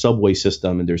massive subway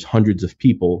system and there's hundreds of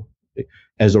people.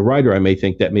 As a writer, I may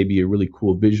think that may be a really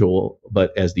cool visual,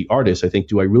 but as the artist, I think,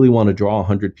 do I really want to draw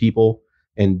 100 people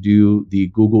and do the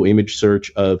Google image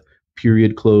search of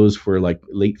period clothes for like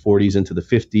late 40s into the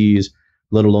 50s,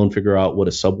 let alone figure out what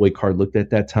a subway card looked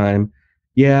at that time?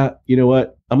 Yeah, you know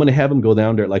what? I'm going to have them go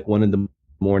down there at like 1 in the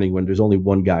morning when there's only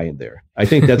one guy in there. I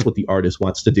think that's what the artist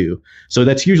wants to do. So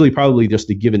that's usually probably just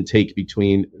a give and take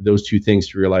between those two things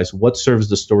to realize what serves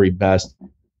the story best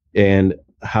and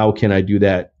how can I do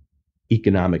that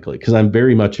economically. Because I'm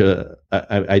very much there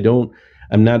was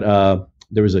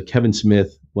a Kevin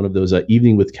Smith, one of those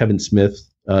Evening with Kevin Smith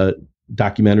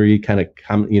documentary kind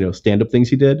of stand-up things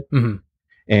he did. Mm-hmm.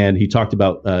 And he talked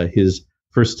about his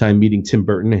first time meeting Tim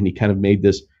Burton, and he kind of made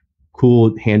this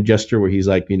cool hand gesture where he's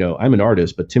like, I'm an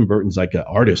artist, but Tim Burton's like an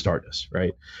artist,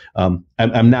 right?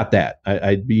 I'm not that.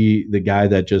 I'd be the guy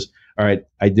that just, all right,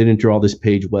 I didn't draw this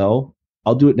page well,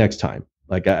 I'll do it next time.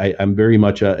 Like I'm very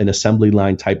much an assembly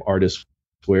line type artist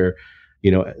where,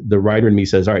 the writer in me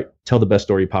says, all right, tell the best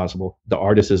story possible. The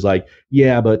artist is like,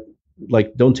 yeah, but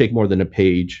like, don't take more than a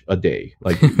page a day.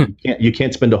 Like you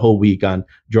can't spend a whole week on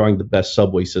drawing the best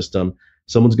subway system.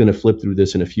 Someone's going to flip through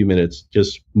this in a few minutes.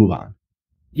 Just move on.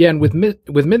 Yeah, and with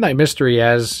Midnight Mystery,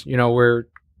 as we're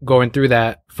going through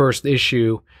that first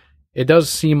issue, it does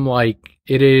seem like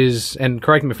it is, and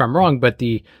correct me if I'm wrong, but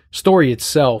the story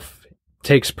itself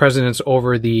takes precedence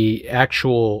over the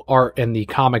actual art and the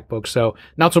comic book. So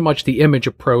not so much the image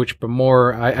approach, but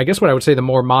more, I guess what I would say, the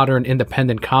more modern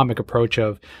independent comic approach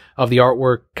of the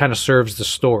artwork kind of serves the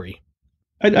story.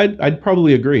 I'd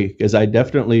probably agree, because I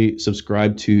definitely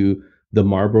subscribe to the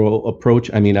Marvel approach.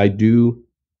 I mean, I do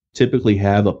typically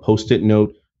have a Post-it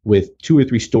note with 2 or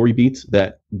 3 story beats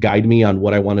that guide me on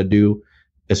what I want to do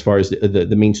as far as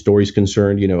the main story is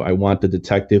concerned. I want the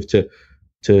detective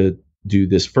to do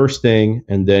this first thing,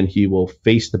 and then he will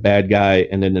face the bad guy,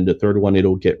 and then in the third one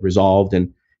it'll get resolved.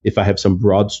 And if I have some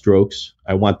broad strokes,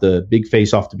 I want the big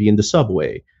face off to be in the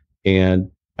subway,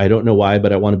 and I don't know why,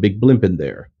 but I want a big blimp in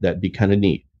there. That'd be kind of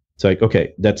neat. It's like,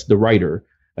 okay, that's the writer,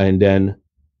 and then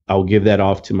I'll give that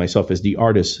off to myself as the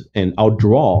artist, and I'll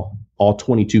draw all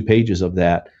 22 pages of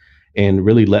that and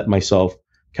really let myself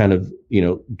kind of,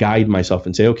 guide myself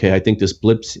and say, okay, I think this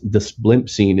blimp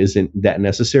scene isn't that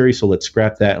necessary, so let's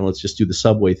scrap that and let's just do the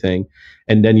subway thing.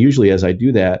 And then usually as I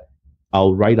do that,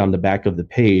 I'll write on the back of the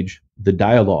page the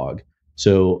dialogue.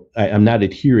 So I'm not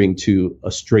adhering to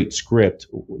a straight script.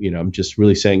 I'm just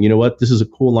really saying, what, this is a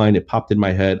cool line. It popped in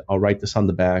my head. I'll write this on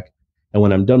the back. And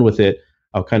when I'm done with it,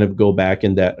 I'll kind of go back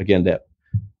in that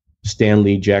Stan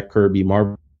Lee, Jack Kirby,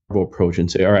 Marvel approach and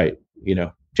say, all right,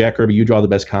 Jack Kirby, you draw the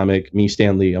best comic. Me,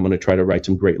 Stan Lee, I'm going to try to write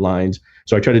some great lines.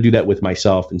 So I try to do that with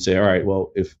myself and say, all right,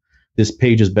 well, if this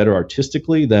page is better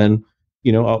artistically, then,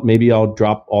 maybe I'll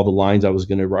drop all the lines I was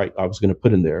going to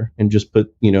put in there and just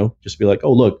put, just be like,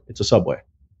 oh, look, it's a subway.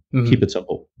 Mm-hmm. Keep it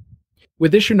simple.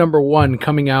 With issue number 1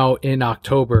 coming out in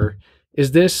October,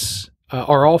 is this,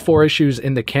 are all 4 issues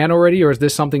in the can already, or is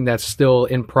this something that's still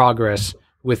in progress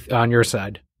on your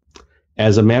side?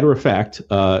 As a matter of fact,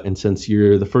 and since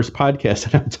you're the first podcast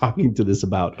that I'm talking to this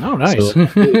about. Oh, nice. So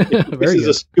if this is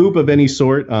a scoop of any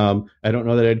sort. I don't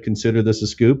know that I'd consider this a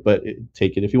scoop, but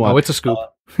take it if you want. Oh, it's a scoop.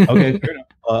 Okay, fair enough.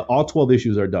 All 12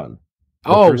 issues are done.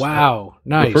 Wow.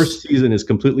 Nice. The first season is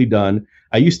completely done.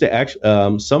 I used to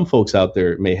actually, some folks out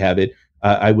there may have it.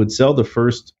 I would sell the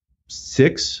first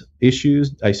 6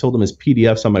 issues. I sold them as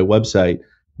PDFs on my website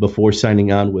before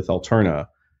signing on with Alterna.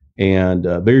 And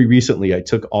very recently, I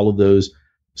took all of those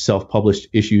self-published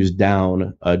issues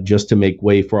down just to make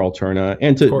way for Alterna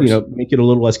and to make it a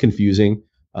little less confusing.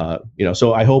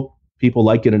 So I hope people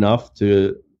like it enough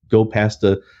to go past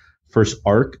the first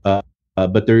arc.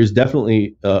 But there is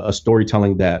definitely a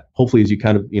storytelling that hopefully, as you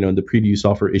kind of in the preview you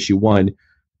saw for issue 1,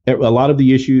 a lot of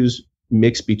the issues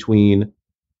mix between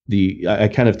I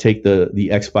kind of take the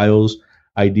X-Files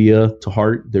idea to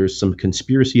heart. There's some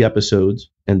conspiracy episodes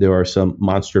and there are some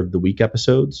Monster of the Week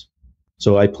episodes.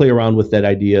 So I play around with that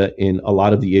idea in a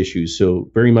lot of the issues. So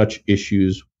very much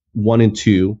issues 1 and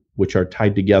 2, which are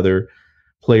tied together,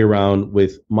 play around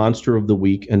with Monster of the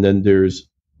Week, and then there's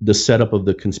the setup of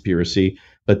the conspiracy.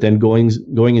 But then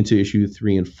going into issue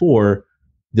 3 and 4,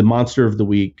 the Monster of the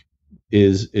Week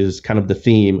is kind of the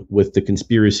theme with the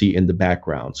conspiracy in the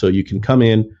background. So you can come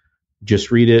in,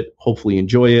 just read it, hopefully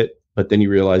enjoy it, but then you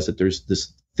realize that there's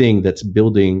this thing that's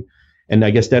building. And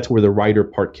I guess that's where the writer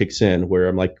part kicks in, where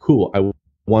I'm like, cool, I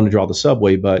want to draw the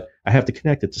subway, but I have to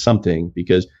connect it to something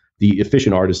because the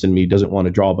efficient artist in me doesn't want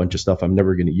to draw a bunch of stuff I'm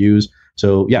never going to use.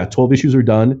 So yeah, 12 issues are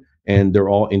done and they're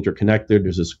all interconnected.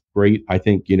 There's this great, I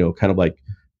think, kind of like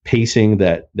pacing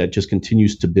that just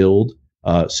continues to build.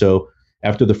 So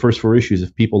after the first 4 issues,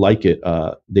 if people like it,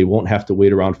 they won't have to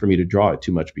wait around for me to draw it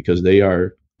too much, because they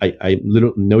are,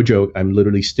 no joke, I'm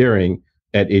literally staring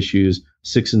at issues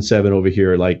 6 and 7 over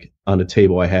here, like on a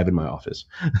table I have in my office.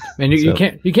 And you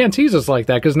can't tease us like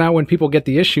that, because now when people get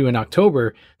the issue in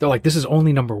October, they're like, this is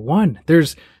only number 1.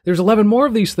 There's 11 more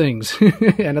of these things,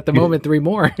 and at the moment 3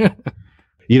 more.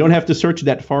 You don't have to search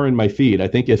that far in my feed. I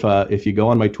think if you go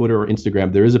on my Twitter or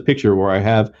Instagram, there is a picture where I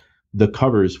have the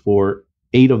covers for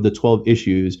 8 of the 12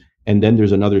 issues, and then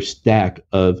there's another stack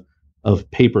of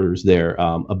papers there,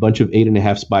 a bunch of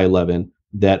 8.5 by 11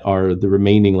 that are the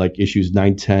remaining like issues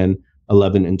 9, 10,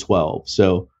 11, and 12.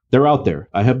 So they're out there.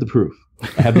 I have the proof.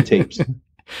 I have the tapes.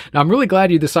 Now, I'm really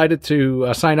glad you decided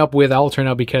to sign up with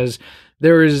Alterna, because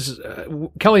there is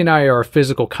Kelli and I are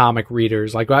physical comic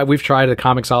readers. Like, we've tried the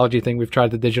Comixology thing, we've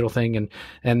tried the digital thing,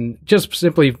 and just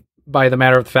simply by the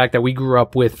matter of the fact that we grew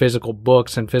up with physical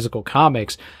books and physical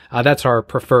comics, that's our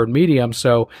preferred medium.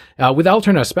 So with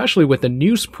Alterna, especially with the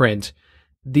newsprint,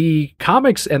 the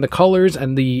comics and the colors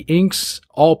and the inks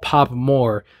all pop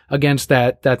more against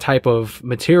that type of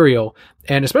material.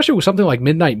 And especially with something like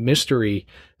Midnight Mystery,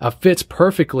 fits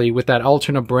perfectly with that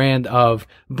Alterna brand of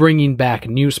bringing back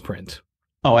newsprint.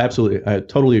 Oh, absolutely. I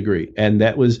totally agree. And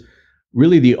that was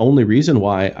really the only reason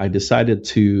why I decided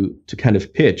to kind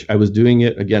of pitch. I was doing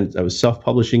it, again, I was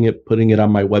self-publishing it, putting it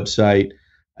on my website.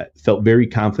 I felt very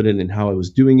confident in how I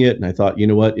was doing it. And I thought, you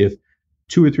know what, if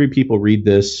 2 or 3 people read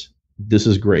this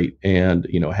is great. And,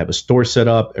 have a store set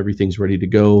up, everything's ready to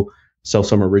go, sell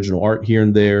some original art here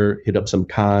and there, hit up some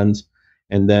cons.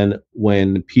 And then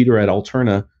when Peter at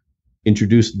Alterna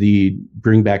introduced the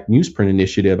Bring Back Newsprint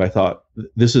initiative, I thought,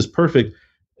 this is perfect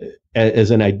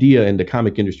as an idea in the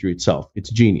comic industry itself.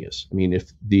 It's genius. I mean,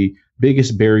 if the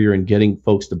biggest barrier in getting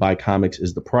folks to buy comics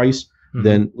is the price,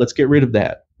 then let's get rid of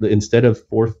that. Instead of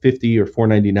 $4.50 or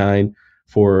 $4.99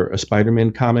 for a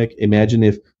Spider-Man comic, imagine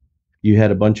if you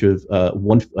had a bunch of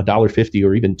 $1.50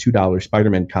 or even $2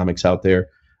 Spider-Man comics out there.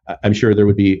 I'm sure there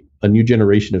would be a new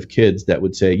generation of kids that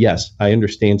would say, yes, I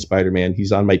understand Spider-Man.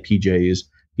 He's on my PJs.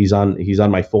 He's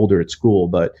on my folder at school.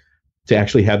 But to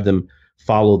actually have them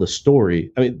follow the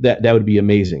story, I mean, that would be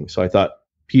amazing. So I thought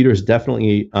Peter's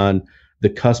definitely on the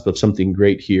cusp of something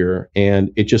great here.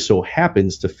 And it just so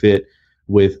happens to fit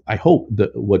with, I hope,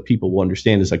 what people will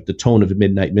understand is like the tone of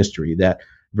Midnight Mystery, that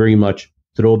very much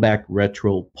throwback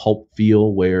retro pulp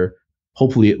feel, where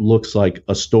hopefully it looks like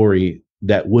a story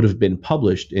that would have been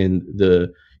published in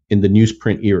the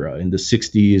newsprint era in the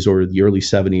 60s or the early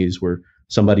 70s, where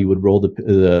somebody would roll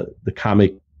the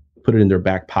comic, put it in their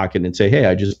back pocket and say, hey,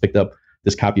 I just picked up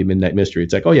this copy of Midnight Mystery.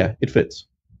 It's like, oh yeah, it fits.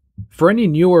 For any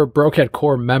newer Brokehead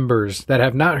Core members that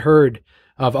have not heard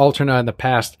of Alterna in the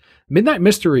past, Midnight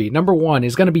Mystery #1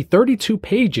 is going to be 32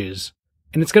 pages,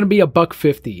 and it's going to be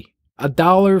 $1.50.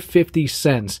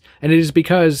 $1.50. And it is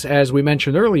because, as we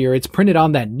mentioned earlier, it's printed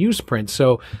on that newsprint.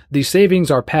 So the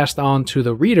savings are passed on to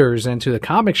the readers and to the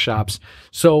comic shops.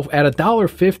 So at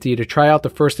 $1.50 to try out the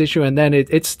first issue, and then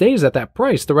it stays at that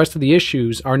price. The rest of the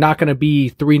issues are not going to be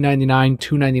 $3.99,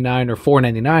 $2.99, or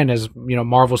 $4.99, as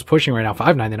Marvel's pushing right now,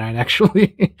 $5.99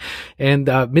 actually. And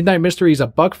Midnight Mystery is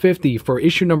 $1.50 for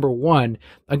issue #1.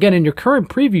 Again, in your current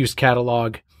previews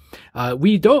catalog,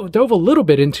 we dove a little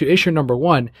bit into issue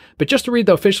 #1, but just to read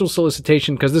the official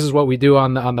solicitation, because this is what we do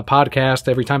on the podcast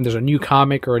every time there's a new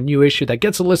comic or a new issue that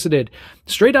gets solicited,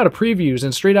 straight out of previews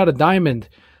and straight out of Diamond.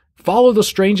 Follow the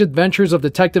strange adventures of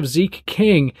Detective Zeke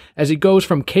King as he goes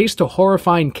from case to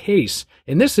horrifying case.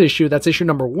 In this issue, that's issue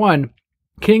 #1,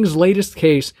 King's latest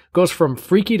case goes from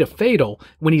freaky to fatal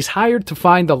when he's hired to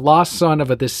find the lost son of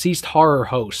a deceased horror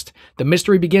host. The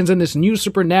mystery begins in this new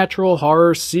supernatural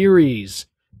horror series.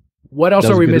 What else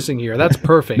are we missing here? That's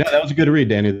perfect. No, that was a good read,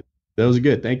 Danny. That was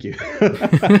good. Thank you.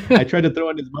 I tried to throw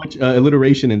in as much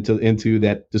alliteration into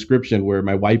that description where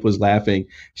my wife was laughing.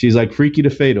 She's like, freaky to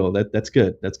fatal. That's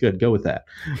good. That's good. Go with that.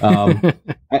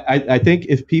 I think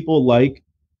if people like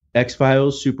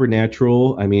X-Files,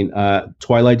 Supernatural, I mean,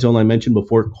 Twilight Zone I mentioned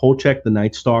before, Kolchak the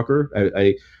Night Stalker.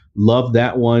 I love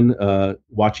that one,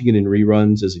 watching it in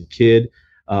reruns as a kid.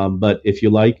 But if you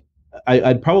like,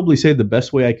 I'd probably say the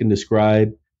best way I can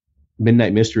describe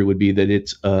Midnight Mystery would be that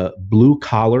it's blue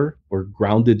collar or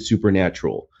grounded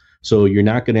supernatural. So you're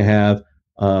not going to have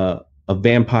a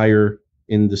vampire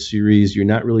in the series. You're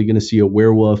not really going to see a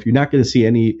werewolf. You're not going to see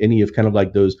any of kind of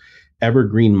like those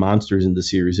evergreen monsters in the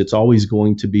series. It's always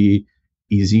going to be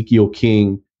Ezekiel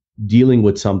King dealing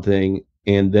with something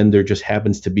and then there just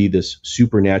happens to be this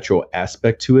supernatural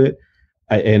aspect to it.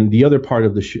 And the other part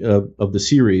of the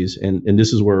series, and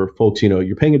this is where folks,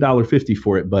 you're paying $1.50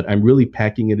 for it, but I'm really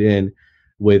packing it in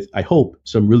with, I hope,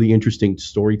 some really interesting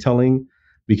storytelling,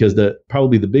 because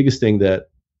probably the biggest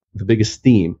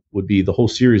theme would be the whole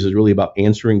series is really about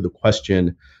answering the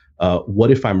question,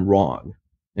 what if I'm wrong?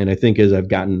 And I think as I've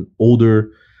gotten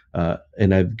older,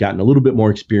 and I've gotten a little bit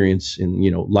more experience in,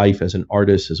 life as an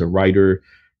artist, as a writer,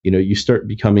 you start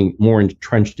becoming more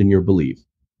entrenched in your beliefs,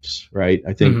 right?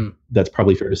 I think that's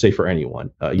probably fair to say for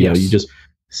anyone. Yes. You just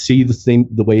see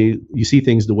the way you see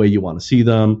things the way you want to see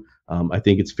them. I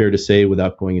think it's fair to say,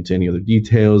 without going into any other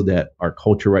details, that our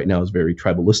culture right now is very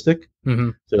tribalistic.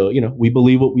 So, we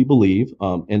believe what we believe.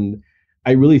 And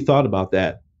I really thought about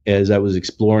that as I was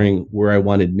exploring where I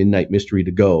wanted Midnight Mystery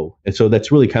to go. And so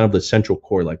that's really kind of the central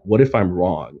core, like, what if I'm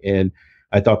wrong? And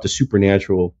I thought the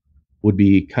supernatural would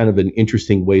be kind of an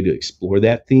interesting way to explore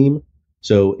that theme.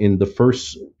 So in the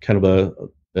first kind of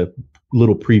a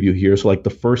little preview here, so like the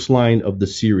first line of the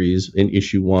series in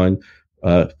issue 1,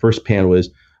 first panel was,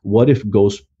 what if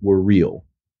ghosts were real?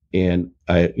 And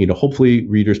hopefully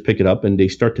readers pick it up and they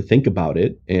start to think about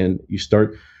it, and you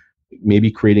start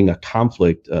maybe creating a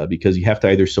conflict, because you have to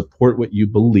either support what you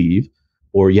believe,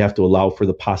 or you have to allow for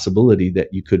the possibility that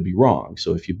you could be wrong.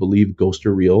 So if you believe ghosts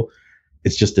are real,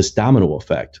 it's just this domino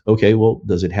effect. Okay, well,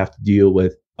 does it have to deal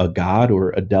with a god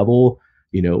or a devil?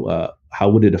 How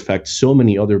would it affect so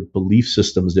many other belief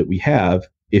systems that we have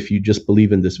if you just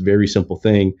believe in this very simple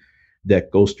thing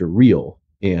that ghosts are real?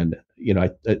 And,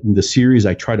 in the series,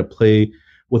 I try to play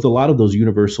with a lot of those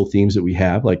universal themes that we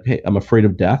have, like, hey, I'm afraid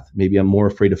of death. Maybe I'm more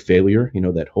afraid of failure.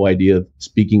 That whole idea of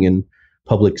speaking in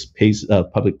public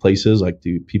places, like,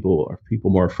 are people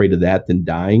more afraid of that than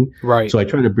dying? Right. So I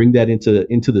try to bring that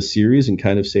into the series and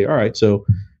kind of say, all right, so,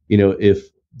 if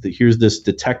here's this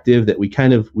detective that we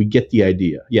get the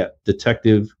idea. Yeah,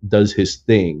 detective does his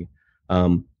thing.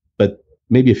 But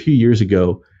maybe a few years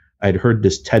ago, I'd heard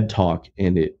this TED talk,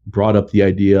 and it brought up the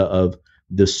idea of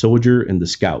the soldier and the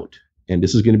scout. And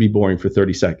this is going to be boring for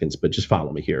 30 seconds, but just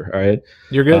follow me here. All right.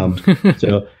 You're good.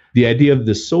 So the idea of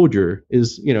the soldier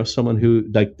is, someone who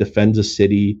like defends a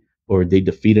city, or they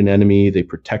defeat an enemy, they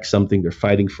protect something, they're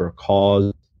fighting for a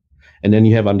cause. And then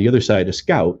you have on the other side a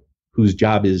scout, whose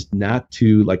job is not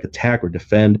to like attack or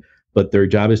defend, but their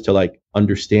job is to like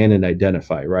understand and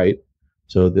identify, right?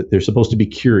 So that they're supposed to be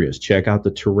curious, check out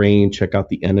the terrain, check out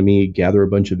the enemy, gather a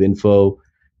bunch of info.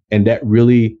 And that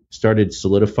really started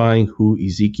solidifying who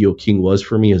Ezekiel King was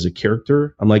for me as a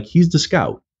character. I'm like, he's the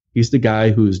scout. He's the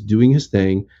guy who's doing his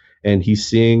thing, and he's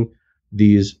seeing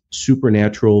these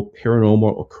supernatural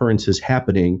paranormal occurrences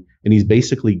happening, and he's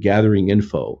basically gathering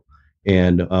info.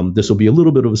 And this will be a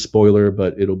little bit of a spoiler,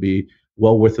 but it'll be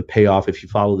well worth the payoff if you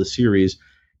follow the series.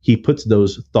 He puts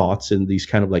those thoughts and these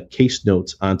kind of like case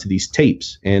notes onto these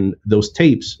tapes. And those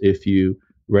tapes, if you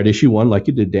read issue 1, like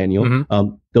you did, Daniel,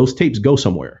 those tapes go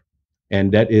somewhere.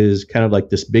 And that is kind of like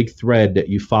this big thread that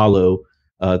you follow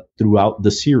throughout the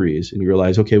series. And you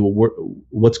realize, okay, well,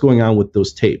 what's going on with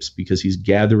those tapes? Because he's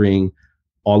gathering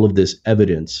all of this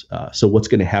evidence. So what's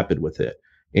going to happen with it?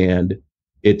 And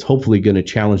it's hopefully going to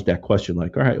challenge that question.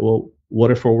 Like, all right, well, what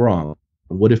if we're wrong?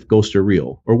 What if ghosts are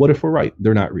real? Or what if we're right?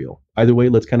 They're not real. Either way,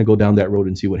 let's kind of go down that road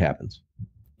and see what happens.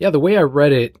 Yeah, the way I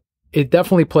read it, it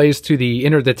definitely plays to the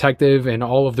inner detective and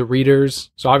all of the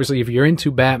readers. So obviously, if you're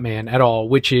into Batman at all,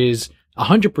 which is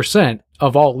 100%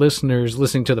 of all listeners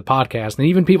listening to the podcast, and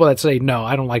even people that say, no,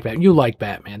 I don't like Batman. You like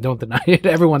Batman. Don't deny it.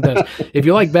 Everyone does. If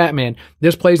you like Batman,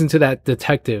 this plays into that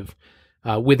detective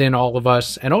within all of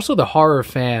us. And also the horror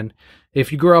fan.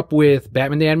 If you grew up with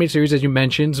Batman the Animated Series, as you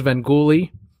mentioned,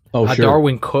 Svengoolie, sure.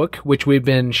 Darwin Cook, which we've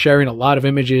been sharing a lot of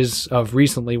images of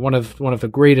recently, one of the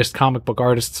greatest comic book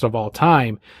artists of all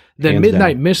time, then Hands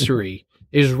Midnight down. Mystery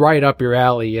is right up your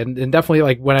alley. And definitely,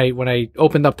 like, when I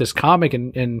opened up this comic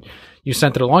and you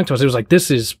sent it along to us, it was like, this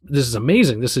is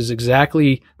amazing. This is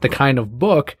exactly the kind of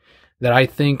book that I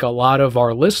think a lot of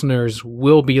our listeners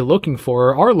will be looking for,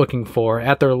 or are looking for,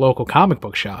 at their local comic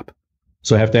book shop.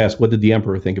 So I have to ask, what did the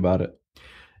Emperor think about it?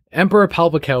 Emperor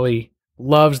Kelli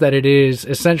loves that it is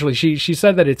essentially, she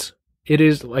said that it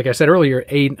is, like I said earlier,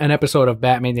 an episode of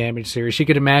Batman the Animated Series. She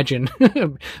could imagine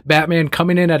Batman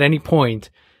coming in at any point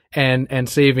and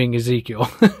saving Ezekiel.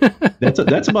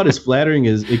 That's about as flattering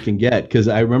as it can get, because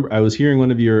I remember I was hearing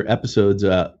one of your episodes,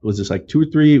 was this like 2 or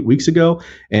 3 weeks ago,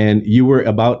 and you were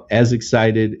about as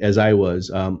excited as I was.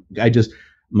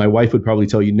 My wife would probably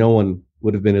tell you no one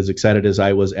would have been as excited as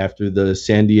I was after the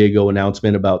San Diego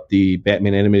announcement about the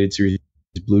Batman Animated Series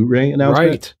Blu-ray announcement.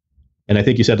 Right. And I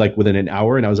think you said like within an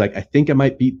hour, and I was like, I think I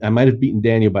might have beaten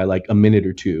Daniel by like a minute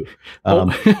or two.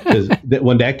 Because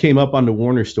when that came up on the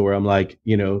Warner Store, I'm like,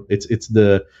 it's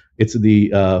the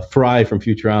Fry from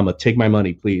Futurama. Take my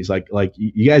money, please. Like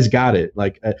you guys got it.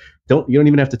 Like you don't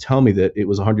even have to tell me that it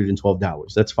was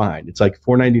 $112. That's fine. It's like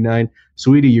 $4.99,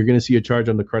 sweetie. You're gonna see a charge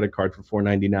on the credit card for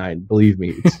 $4.99. Believe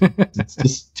me, it's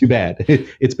just too bad.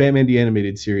 It's Batman the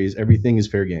Animated Series. Everything is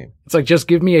fair game. It's like, just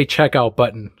give me a checkout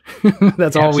button.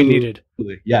 That's all we needed.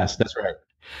 Yes, that's right.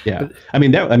 Yeah,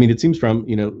 it seems from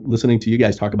listening to you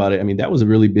guys talk about it. I mean, that was a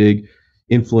really big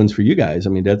influence for you guys. I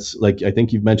mean, that's like, I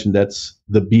think you've mentioned that's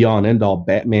the be all and end all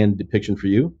Batman depiction for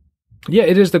you. Yeah,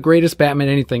 it is the greatest Batman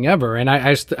anything ever. And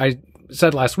I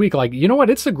said last week, like, you know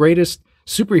what? It's the greatest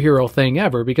superhero thing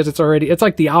ever, because it's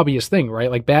like the obvious thing,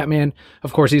 right? Like Batman,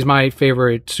 of course, he's my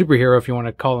favorite superhero, if you want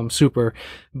to call him super,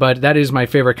 but that is my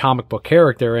favorite comic book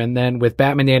character. And then with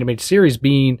Batman the Animated Series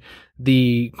being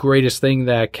the greatest thing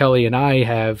that Kelli and I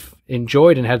have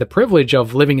enjoyed and had the privilege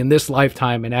of living in this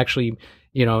lifetime and actually,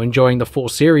 enjoying the full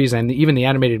series and even the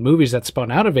animated movies that spun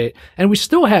out of it. And we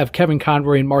still have Kevin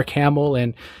Conroy and Mark Hamill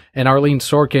and Arlene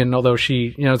Sorkin, although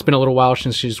she, it's been a little while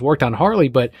since she's worked on Harley,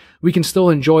 but we can still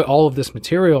enjoy all of this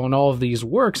material and all of these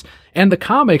works and the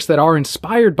comics that are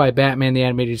inspired by Batman the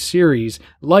Animated Series,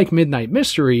 like Midnight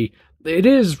Mystery. It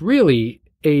is really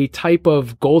a type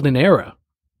of golden era.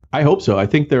 I hope so. I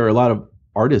think there are a lot of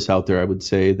artists out there, I would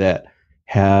say, that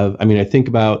have, I think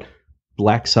about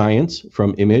Black Science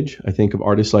from Image. I think of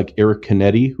artists like Eric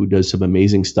Canetti, who does some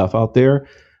amazing stuff out there.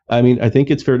 I think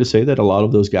it's fair to say that a lot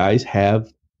of those guys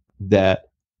have that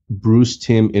Bruce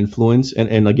Timm influence.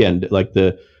 And again, like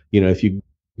if you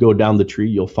go down the tree,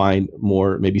 you'll find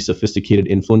more maybe sophisticated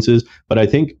influences. But I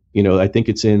think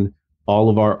it's in all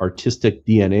of our artistic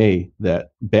DNA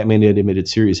that Batman the Animated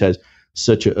Series has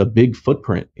such a big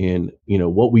footprint in,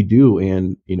 what we do.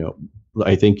 And,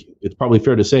 I think it's probably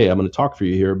fair to say, I'm going to talk for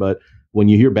you here, but when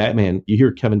you hear Batman, you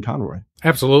hear Kevin Conroy.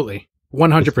 Absolutely.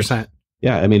 100%.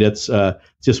 Yeah. It's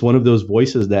just one of those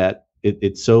voices that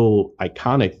it's so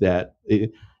iconic that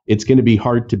it's going to be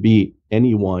hard to beat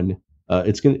anyone.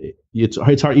 It's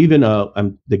hard. Even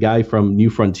I'm the guy from New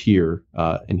Frontier,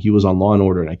 and he was on Law and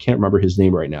Order, and I can't remember his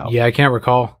name right now. Yeah, I can't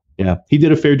recall. Yeah, he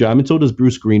did a fair job, and so does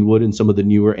Bruce Greenwood in some of the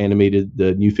newer animated,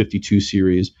 the New 52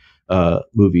 series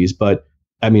movies. But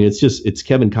it's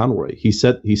Kevin Conroy. He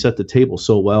set the table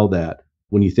so well that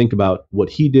when you think about what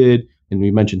he did, and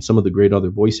we mentioned some of the great other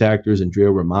voice actors,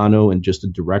 Andrea Romano, and just the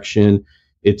direction,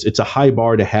 it's a high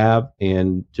bar to have,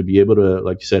 and to be able to,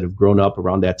 like you said, have grown up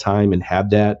around that time and have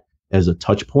that as a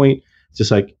touch point. It's just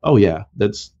like, oh yeah,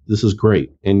 this is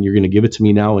great, and you're going to give it to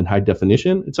me now in high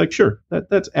definition. It's like, sure,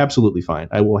 that's absolutely fine.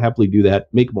 I will happily do that.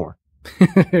 Make more.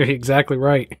 Exactly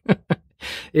right.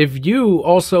 If you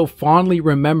also fondly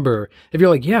remember, if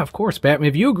you're like, yeah, of course, Batman,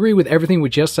 if you agree with everything we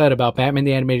just said about Batman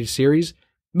the Animated Series,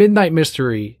 Midnight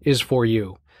Mystery is for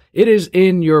you. It is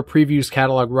in your previews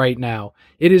catalog right now.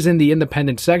 It is in the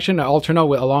independent section,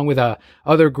 Alterna, along with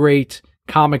other great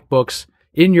comic books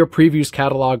in your previews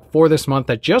catalog for this month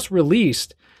that just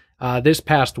released this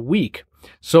past week.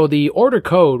 So the order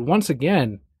code, once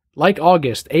again, like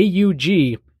August,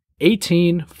 AUG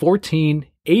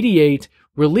 181488,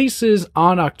 releases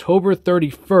on October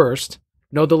 31st.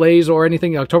 No delays or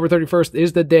anything. October 31st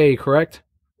is the day, correct?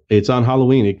 It's on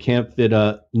Halloween. It can't fit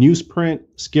a newsprint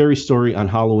scary story on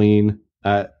Halloween.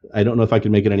 I don't know if I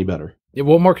can make it any better.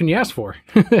 What more can you ask for?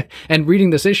 And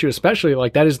reading this issue, especially,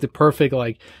 like, that is the perfect,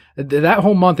 like, that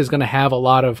whole month is going to have a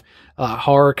lot of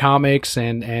horror comics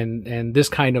and this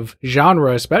kind of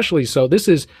genre, especially. So this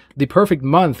is the perfect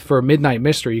month for Midnight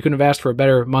Mystery. You couldn't have asked for a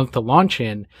better month to launch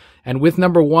in. And with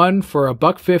number one for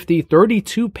 $150,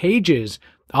 32 pages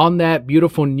on that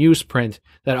beautiful newsprint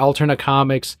that Alterna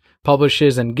Comics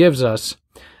publishes and gives us,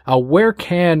 where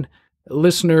can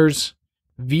listeners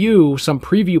view some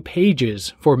preview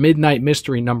pages for Midnight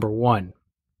Mystery number one?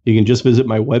 You can just visit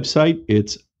my website.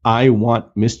 It's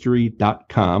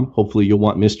iwantmystery.com. Hopefully you'll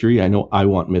want mystery. I know I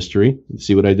want mystery.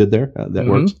 See what I did there? That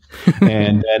works.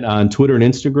 And then on Twitter and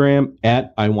Instagram,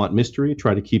 at iwantmystery.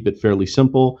 Try to keep it fairly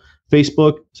simple.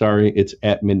 Facebook, sorry, it's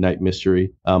at Midnight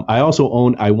Mystery. I also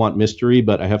own I Want Mystery,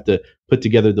 but I have to put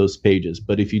together those pages.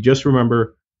 But if you just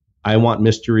remember I Want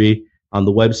Mystery on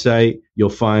the website, you'll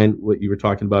find what you were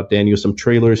talking about, Daniel, some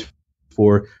trailers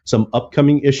for some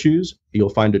upcoming issues. You'll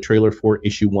find a trailer for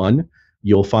issue 1.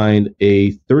 You'll find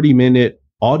a 30-minute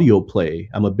audio play.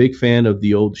 I'm a big fan of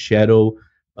the old Shadow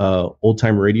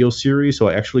old-time radio series, so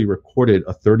I actually recorded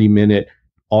a 30-minute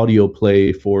audio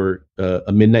play for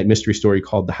a Midnight Mystery story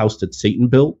called The House That Satan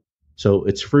Built. So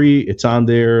it's free. It's on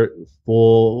there,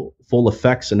 full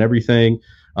effects and everything.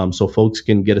 so folks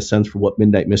can get a sense for what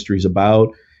Midnight Mystery is about.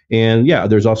 And yeah,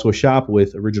 there's also a shop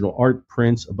with original art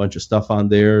prints, a bunch of stuff on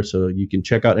there. So you can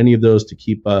check out any of those to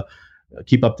keep up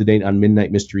to date on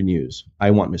Midnight Mystery news.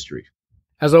 I want mystery.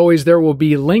 As always, there will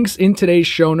be links in today's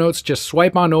show notes. Just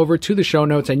swipe on over to the show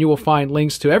notes and you will find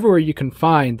links to everywhere you can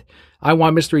find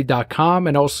iwantmystery.com,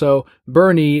 and also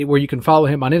Bernie, where you can follow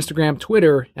him on Instagram,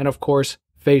 Twitter, and of course,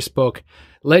 Facebook.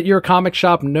 Let your comic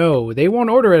shop know. They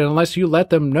won't order it unless you let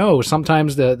them know.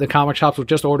 Sometimes the comic shops will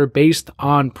just order based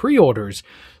on pre-orders.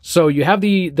 So you have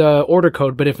the order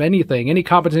code, but if anything, any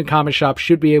competent comic shop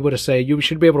should be able to say, you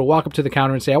should be able to walk up to the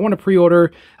counter and say, I want to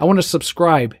pre-order, I want to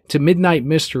subscribe to Midnight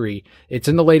Mystery. It's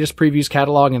in the latest previews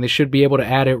catalog, and they should be able to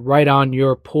add it right on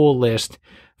your pull list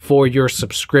for your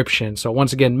subscription. So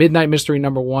once again, Midnight Mystery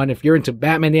 #1. If you're into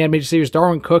Batman the Animated Series,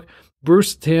 Darwin Cook,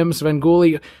 Bruce Timm,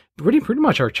 Svengoolie, pretty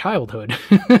much our childhood,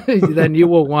 then you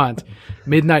will want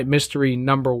Midnight Mystery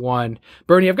 #1.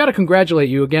 Bernie, I've got to congratulate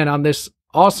you again on this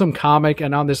awesome comic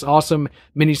and on this awesome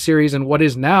miniseries, and what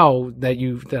is now that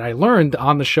I learned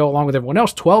on the show along with everyone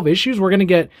else, 12 issues. We're going to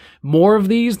get more of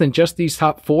these than just these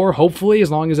top 4, hopefully,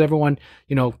 as long as everyone,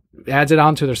 adds it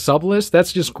onto their sub list.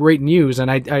 That's just great news.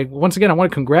 And I once again, I want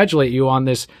to congratulate you on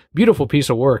this beautiful piece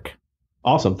of work.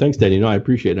 Awesome. Thanks, Danny. I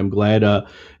appreciate it. I'm glad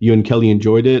you and Kelly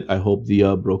enjoyed it. I hope the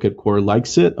Brokehead Core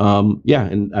likes it.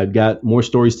 And I've got more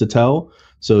stories to tell.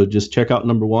 So just check out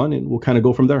 #1 and we'll kind of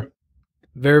go from there.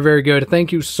 Very, very good.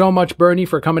 Thank you so much, Bernie,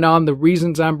 for coming on the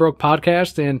Reasons I'm Broke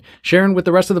podcast and sharing with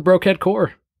the rest of the Brokehead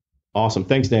Core. Awesome.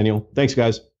 Thanks, Daniel. Thanks,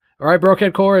 guys. All right,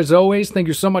 Brokehead Core, as always, thank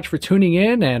you so much for tuning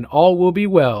in, and all will be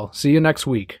well. See you next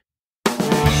week.